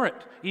for it,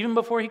 even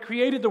before he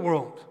created the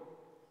world.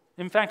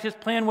 In fact, his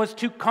plan was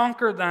to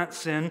conquer that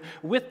sin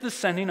with the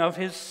sending of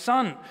his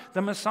Son,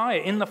 the Messiah,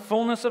 in the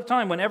fullness of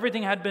time, when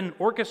everything had been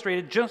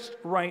orchestrated just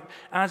right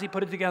as he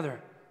put it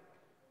together.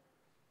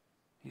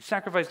 He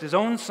sacrificed his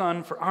own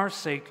Son for our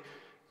sake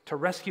to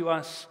rescue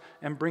us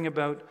and bring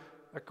about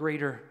a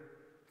greater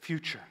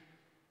future.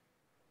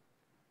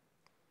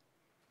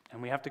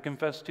 And we have to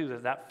confess, too,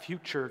 that that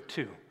future,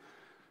 too,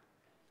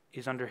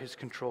 is under his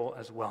control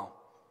as well.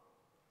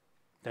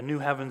 The new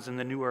heavens and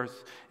the new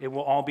earth, it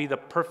will all be the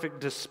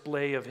perfect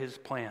display of his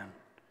plan.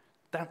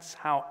 That's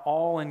how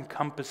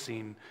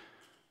all-encompassing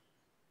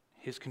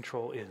his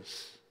control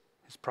is,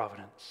 his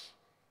providence.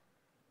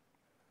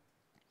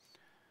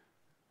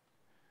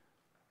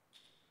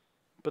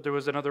 But there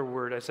was another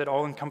word. I said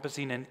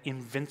all-encompassing and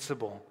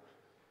invincible.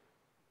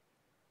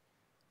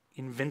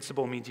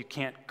 Invincible means you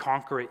can't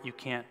conquer it, you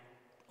can't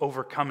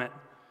overcome it.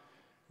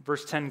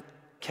 Verse 10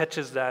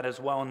 catches that as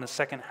well in the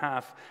second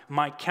half.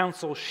 My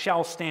counsel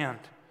shall stand.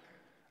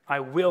 I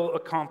will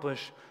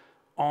accomplish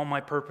all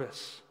my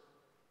purpose.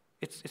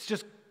 It's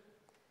just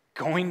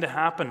going to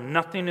happen.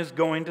 Nothing is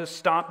going to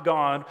stop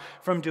God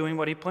from doing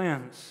what he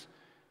plans.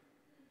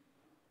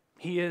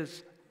 He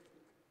is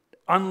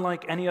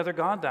unlike any other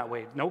God that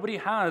way. Nobody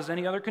has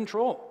any other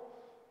control.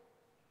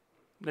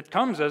 It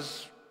comes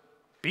as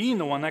being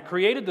the one that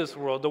created this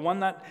world, the one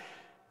that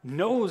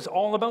knows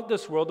all about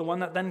this world, the one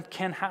that then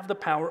can have the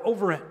power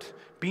over it,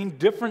 being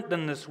different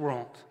than this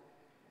world.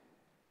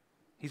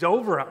 He's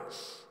over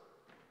us.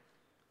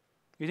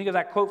 You think of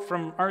that quote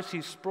from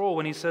R.C. Sproul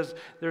when he says,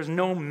 there's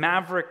no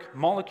maverick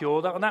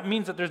molecule. That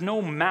means that there's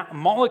no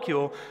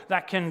molecule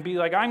that can be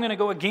like, I'm going to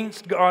go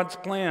against God's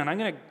plan. I'm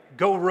going to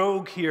go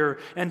rogue here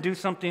and do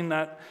something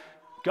that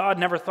God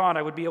never thought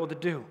I would be able to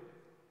do.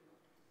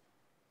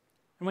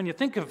 And when you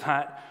think of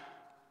that,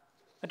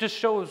 it just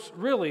shows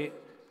really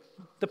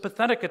the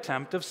pathetic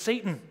attempt of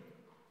Satan.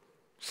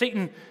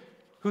 Satan,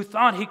 who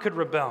thought he could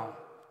rebel,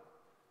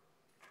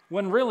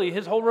 when really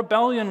his whole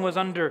rebellion was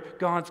under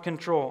God's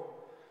control.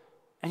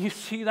 And you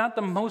see that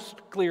the most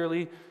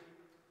clearly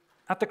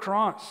at the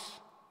cross.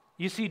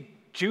 You see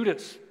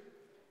Judas.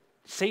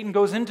 Satan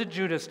goes into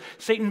Judas.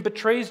 Satan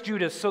betrays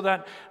Judas so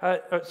that,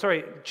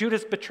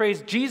 Judas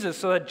betrays Jesus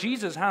so that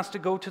Jesus has to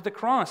go to the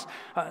cross.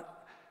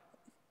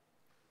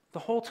 The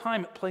whole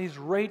time it plays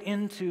right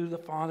into the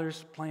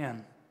Father's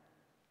plan.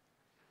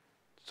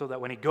 So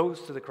that when he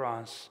goes to the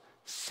cross,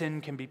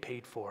 sin can be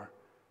paid for.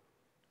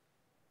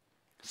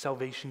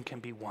 Salvation can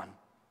be won.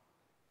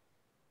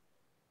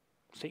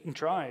 Satan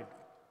tried,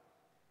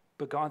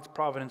 but God's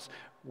providence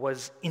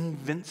was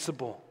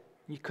invincible.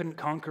 You couldn't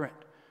conquer it.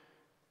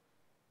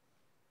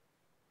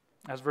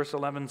 As verse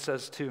 11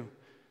 says too,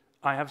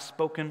 I have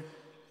spoken,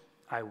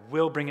 I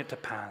will bring it to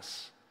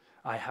pass.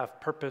 I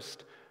have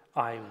purposed,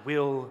 I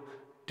will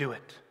do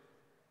it.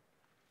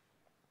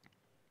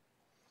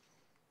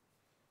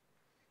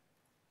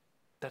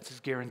 That's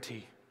his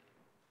guarantee.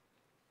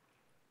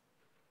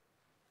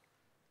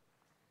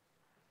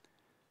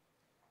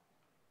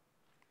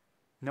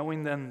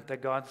 Knowing then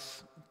that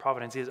God's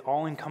providence is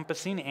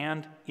all-encompassing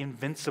and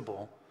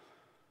invincible,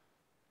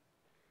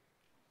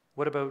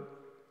 what about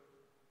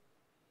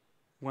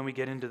when we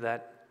get into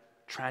that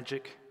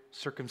tragic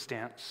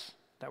circumstance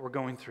that we're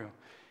going through?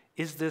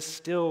 Is this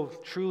still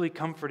truly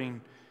comforting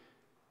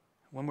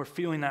when we're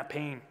feeling that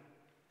pain,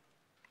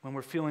 when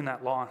we're feeling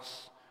that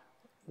loss,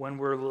 when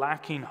we're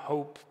lacking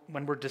hope,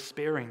 when we're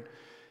despairing?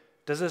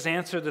 Does this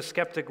answer the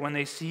skeptic when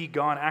they see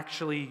God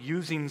actually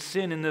using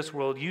sin in this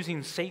world,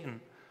 using Satan?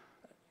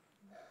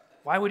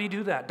 Why would he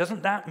do that?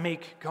 Doesn't that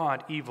make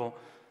God evil?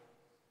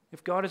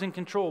 If God is in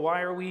control,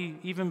 why are we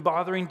even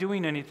bothering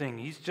doing anything?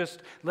 He's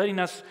just letting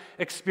us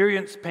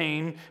experience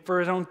pain for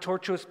his own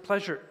tortuous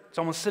pleasure. It's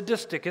almost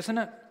sadistic, isn't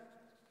it?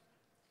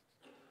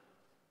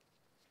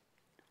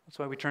 That's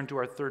why we turn to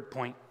our third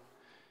point,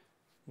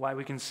 why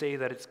we can say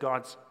that it's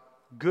God's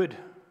good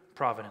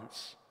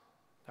providence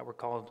that we're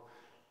called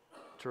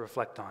to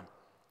reflect on.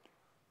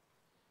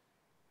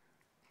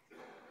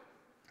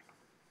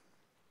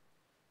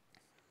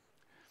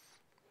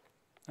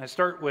 I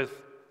start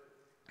with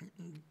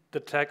the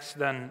text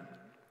then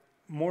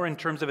more in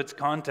terms of its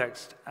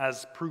context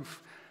as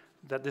proof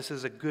that this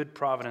is a good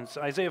providence.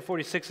 Isaiah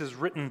 46 is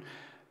written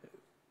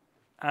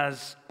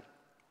as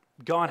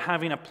God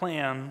having a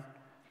plan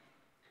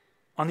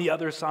on the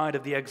other side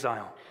of the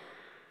exile.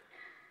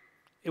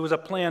 It was a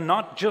plan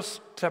not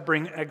just to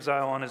bring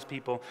exile on his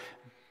people,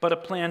 but a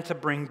plan to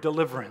bring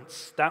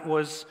deliverance. That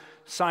was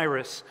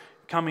Cyrus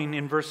coming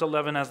in verse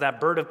 11 as that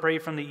bird of prey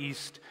from the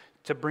east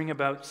to bring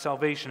about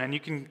salvation. And you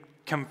can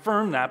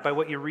confirm that by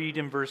what you read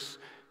in verse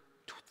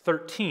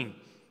 13.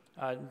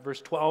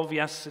 Verse 12,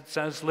 yes, it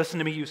says, "Listen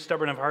to me, you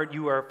stubborn of heart,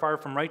 you are far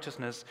from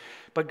righteousness."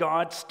 But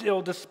God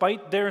still,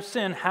 despite their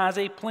sin, has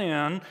a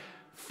plan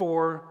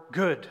for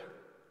good.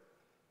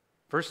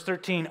 Verse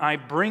 13, "I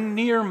bring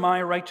near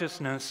my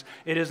righteousness,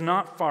 it is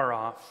not far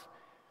off,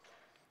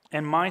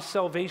 and my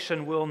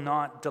salvation will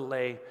not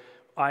delay.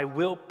 I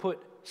will put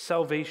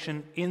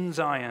salvation in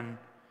Zion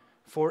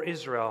for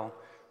Israel,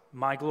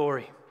 my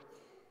glory."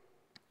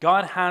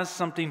 God has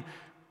something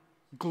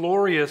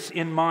glorious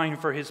in mind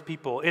for his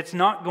people. It's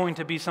not going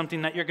to be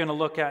something that you're going to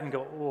look at and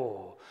go,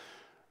 "Oh,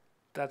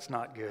 that's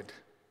not good."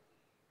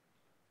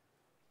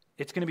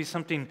 It's going to be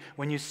something,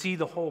 when you see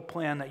the whole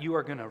plan, that you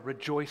are going to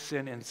rejoice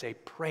in and say,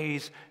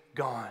 "Praise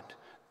God.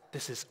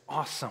 This is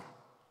awesome."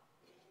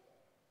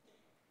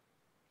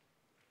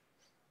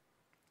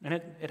 And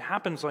it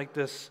happens like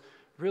this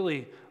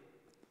really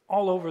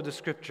all over the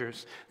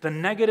Scriptures. The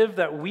negative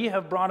that we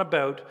have brought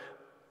about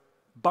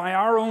by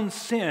our own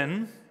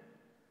sin,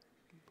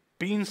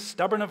 being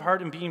stubborn of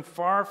heart and being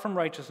far from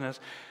righteousness,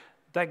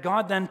 that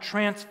God then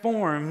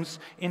transforms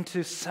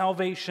into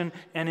salvation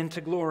and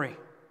into glory.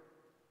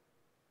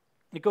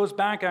 It goes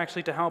back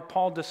actually to how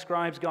Paul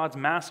describes God's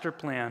master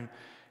plan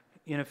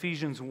in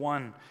Ephesians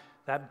 1,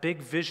 that big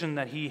vision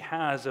that he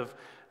has of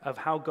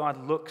how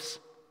God looks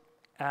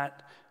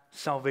at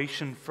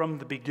salvation from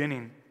the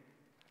beginning.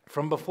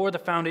 From before the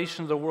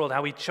foundation of the world,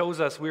 how he chose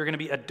us, we were going to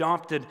be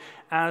adopted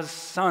as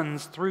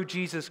sons through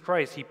Jesus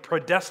Christ. He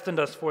predestined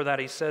us for that,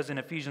 he says in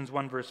Ephesians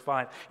 1 verse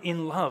 5,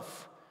 in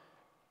love.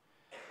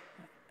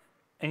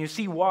 And you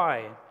see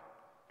why.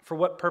 For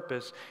what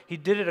purpose? He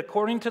did it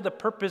according to the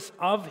purpose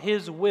of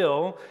his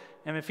will.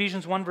 And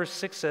Ephesians 1 verse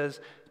 6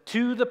 says,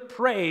 "To the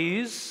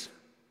praise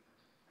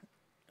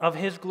of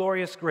his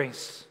glorious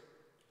grace."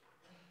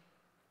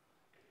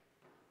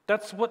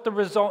 That's what the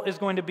result is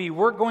going to be.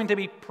 We're going to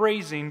be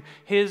praising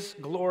his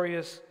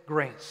glorious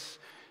grace.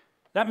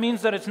 That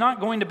means that it's not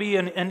going to be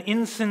an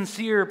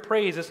insincere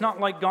praise. It's not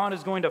like God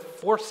is going to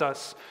force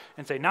us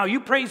and say, "Now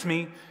you praise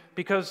me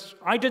because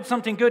I did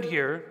something good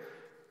here."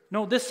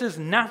 No, this is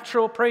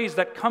natural praise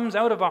that comes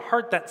out of a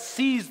heart that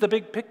sees the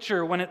big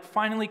picture when it's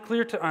finally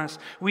clear to us.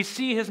 We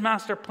see his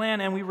master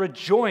plan and we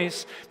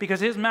rejoice because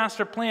his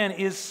master plan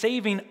is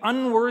saving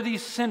unworthy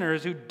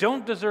sinners who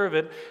don't deserve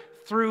it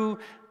through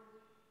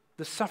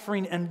the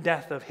suffering and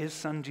death of his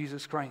Son,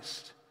 Jesus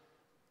Christ.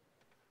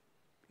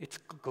 It's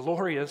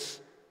glorious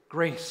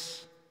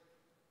grace.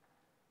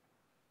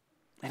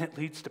 And it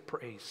leads to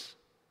praise.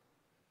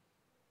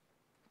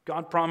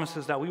 God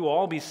promises that we will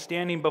all be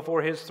standing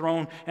before his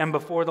throne and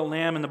before the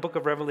Lamb in the book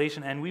of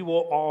Revelation, and we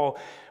will all,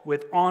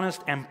 with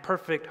honest and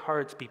perfect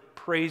hearts, be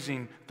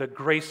praising the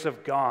grace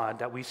of God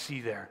that we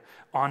see there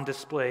on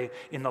display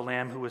in the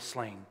Lamb who was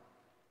slain.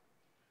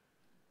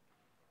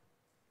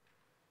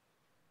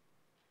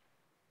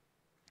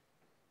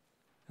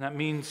 And that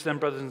means then,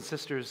 brothers and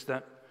sisters,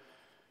 that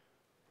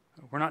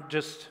we're not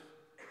just,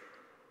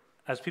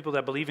 as people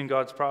that believe in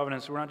God's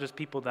providence, we're not just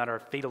people that are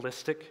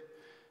fatalistic,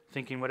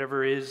 thinking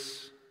whatever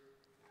is,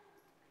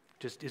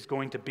 just is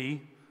going to be.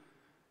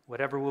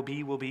 Whatever will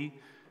be, will be.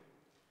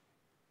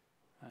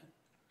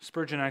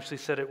 Spurgeon actually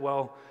said it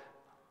well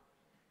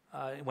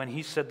when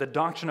he said, "The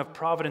doctrine of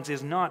providence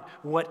is not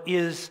what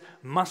is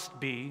must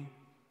be,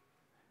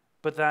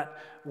 but that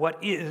what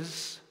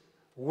is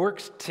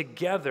works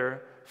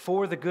together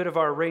for the good of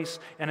our race,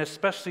 and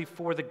especially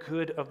for the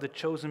good of the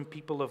chosen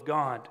people of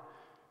God."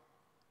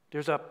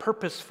 There's a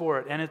purpose for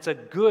it, and it's a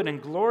good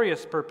and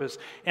glorious purpose.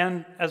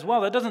 And as well,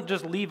 that doesn't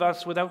just leave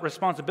us without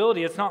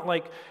responsibility. It's not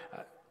like,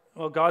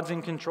 well, God's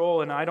in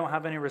control and I don't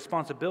have any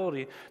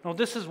responsibility. No,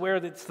 this is where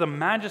it's the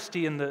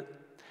majesty and the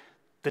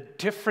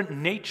different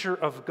nature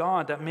of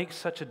God that makes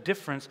such a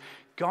difference.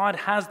 God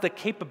has the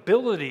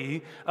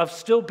capability of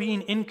still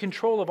being in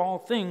control of all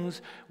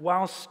things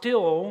while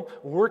still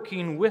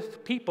working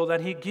with people that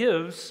he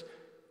gives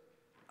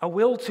a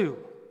will to.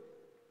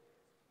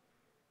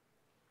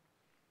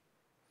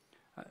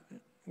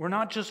 We're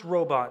not just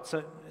robots.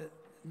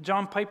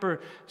 John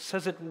Piper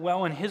says it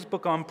well in his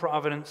book on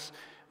providence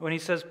when he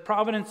says,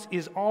 "Providence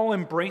is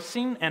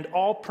all-embracing and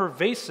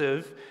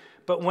all-pervasive,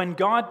 but when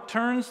God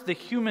turns the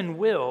human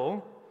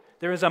will,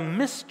 there is a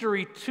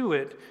mystery to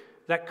it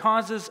that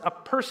causes a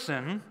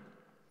person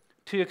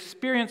to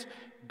experience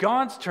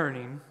God's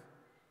turning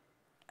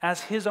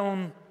as his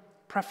own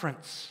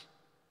preference,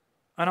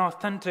 an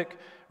authentic,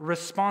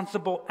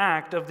 responsible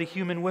act of the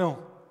human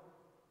will."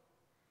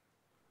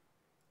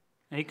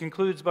 And he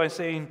concludes by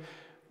saying,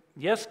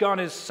 Yes, God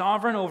is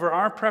sovereign over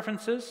our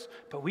preferences,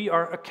 but we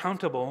are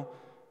accountable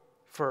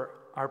for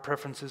our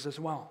preferences as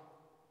well.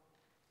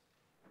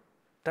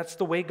 That's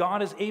the way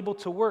God is able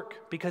to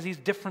work, because he's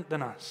different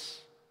than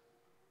us.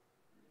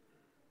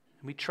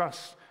 And we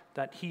trust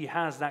that he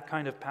has that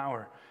kind of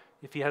power,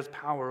 if he has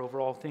power over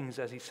all things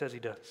as he says he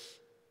does.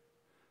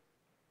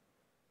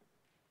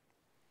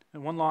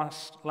 And one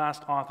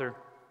last author,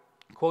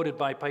 quoted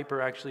by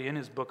Piper actually in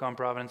his book on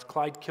Providence,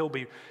 Clyde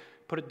Kilby,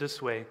 put it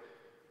this way: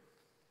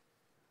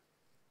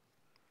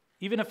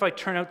 even if I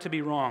turn out to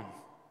be wrong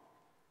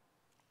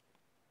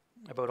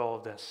about all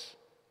of this,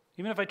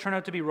 even if I turn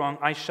out to be wrong,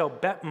 I shall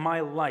bet my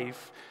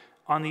life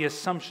on the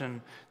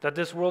assumption that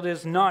this world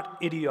is not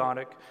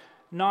idiotic,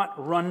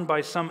 not run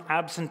by some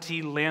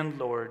absentee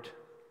landlord,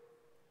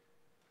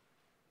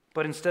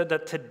 but instead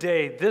that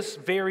today, this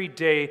very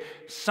day,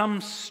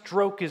 some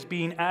stroke is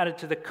being added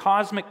to the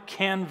cosmic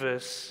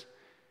canvas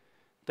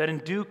that in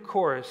due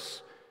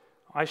course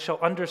I shall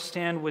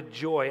understand with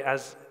joy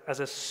as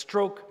a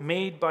stroke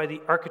made by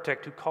the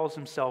architect who calls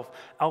himself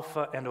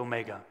Alpha and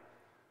Omega.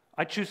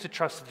 I choose to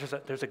trust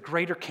that there's a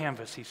greater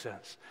canvas, he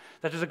says,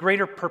 that there's a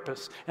greater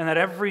purpose, and that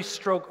every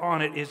stroke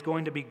on it is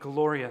going to be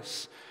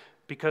glorious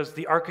because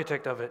the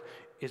architect of it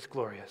is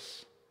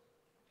glorious.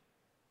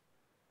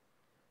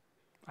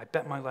 I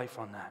bet my life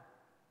on that.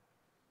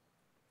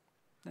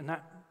 And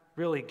that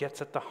really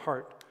gets at the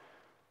heart,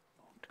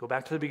 to go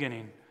back to the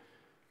beginning,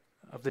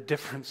 of the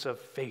difference of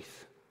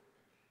faith.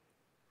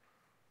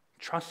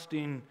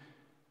 Trusting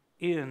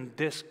in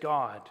this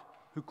God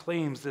who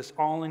claims this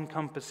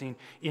all-encompassing,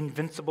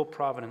 invincible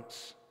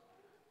providence.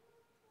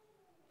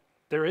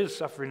 There is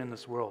suffering in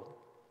this world.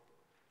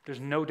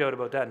 There's no doubt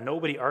about that.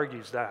 Nobody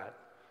argues that.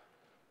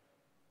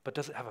 But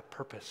does it have a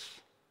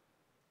purpose?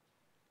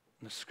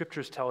 And the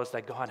scriptures tell us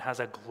that God has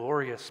a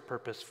glorious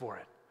purpose for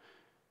it.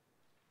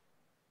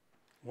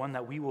 One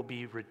that we will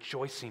be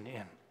rejoicing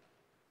in.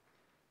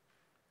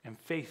 And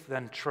faith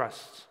then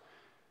trusts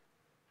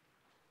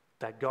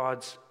that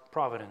God's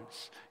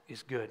providence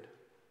is good.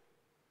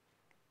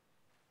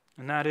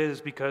 And that is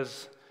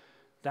because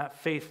that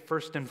faith,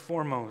 first and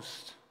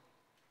foremost,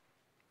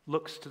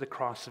 looks to the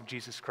cross of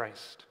Jesus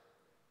Christ.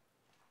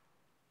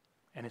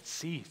 And it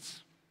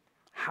sees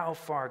how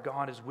far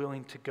God is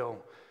willing to go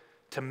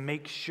to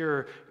make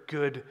sure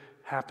good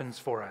happens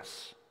for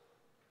us.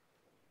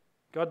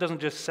 God doesn't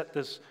just set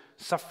this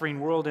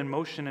suffering world in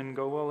motion and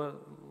go, well,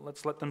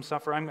 let's let them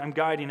suffer. I'm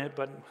guiding it,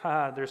 but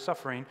they're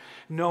suffering.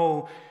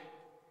 No,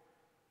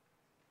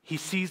 he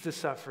sees the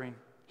suffering.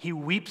 He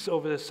weeps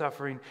over the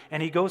suffering,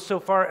 and he goes so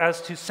far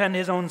as to send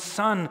his own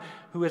son,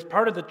 who is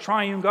part of the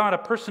triune God, a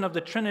person of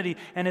the Trinity,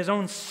 and his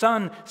own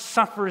son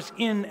suffers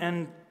in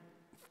and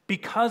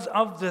because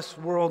of this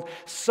world,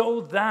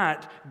 so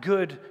that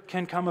good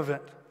can come of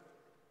it.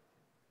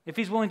 If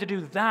he's willing to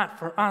do that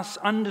for us,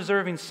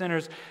 undeserving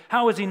sinners,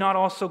 how is he not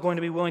also going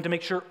to be willing to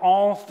make sure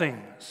all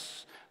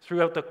things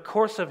throughout the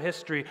course of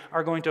history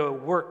are going to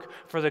work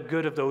for the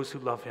good of those who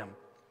love him?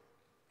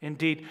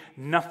 Indeed,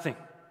 nothing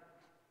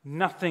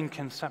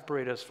can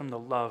separate us from the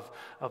love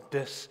of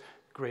this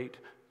great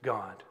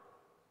God.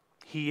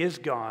 He is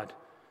God.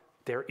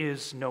 There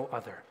is no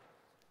other.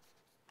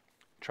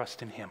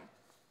 Trust in him.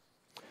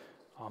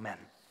 Amen.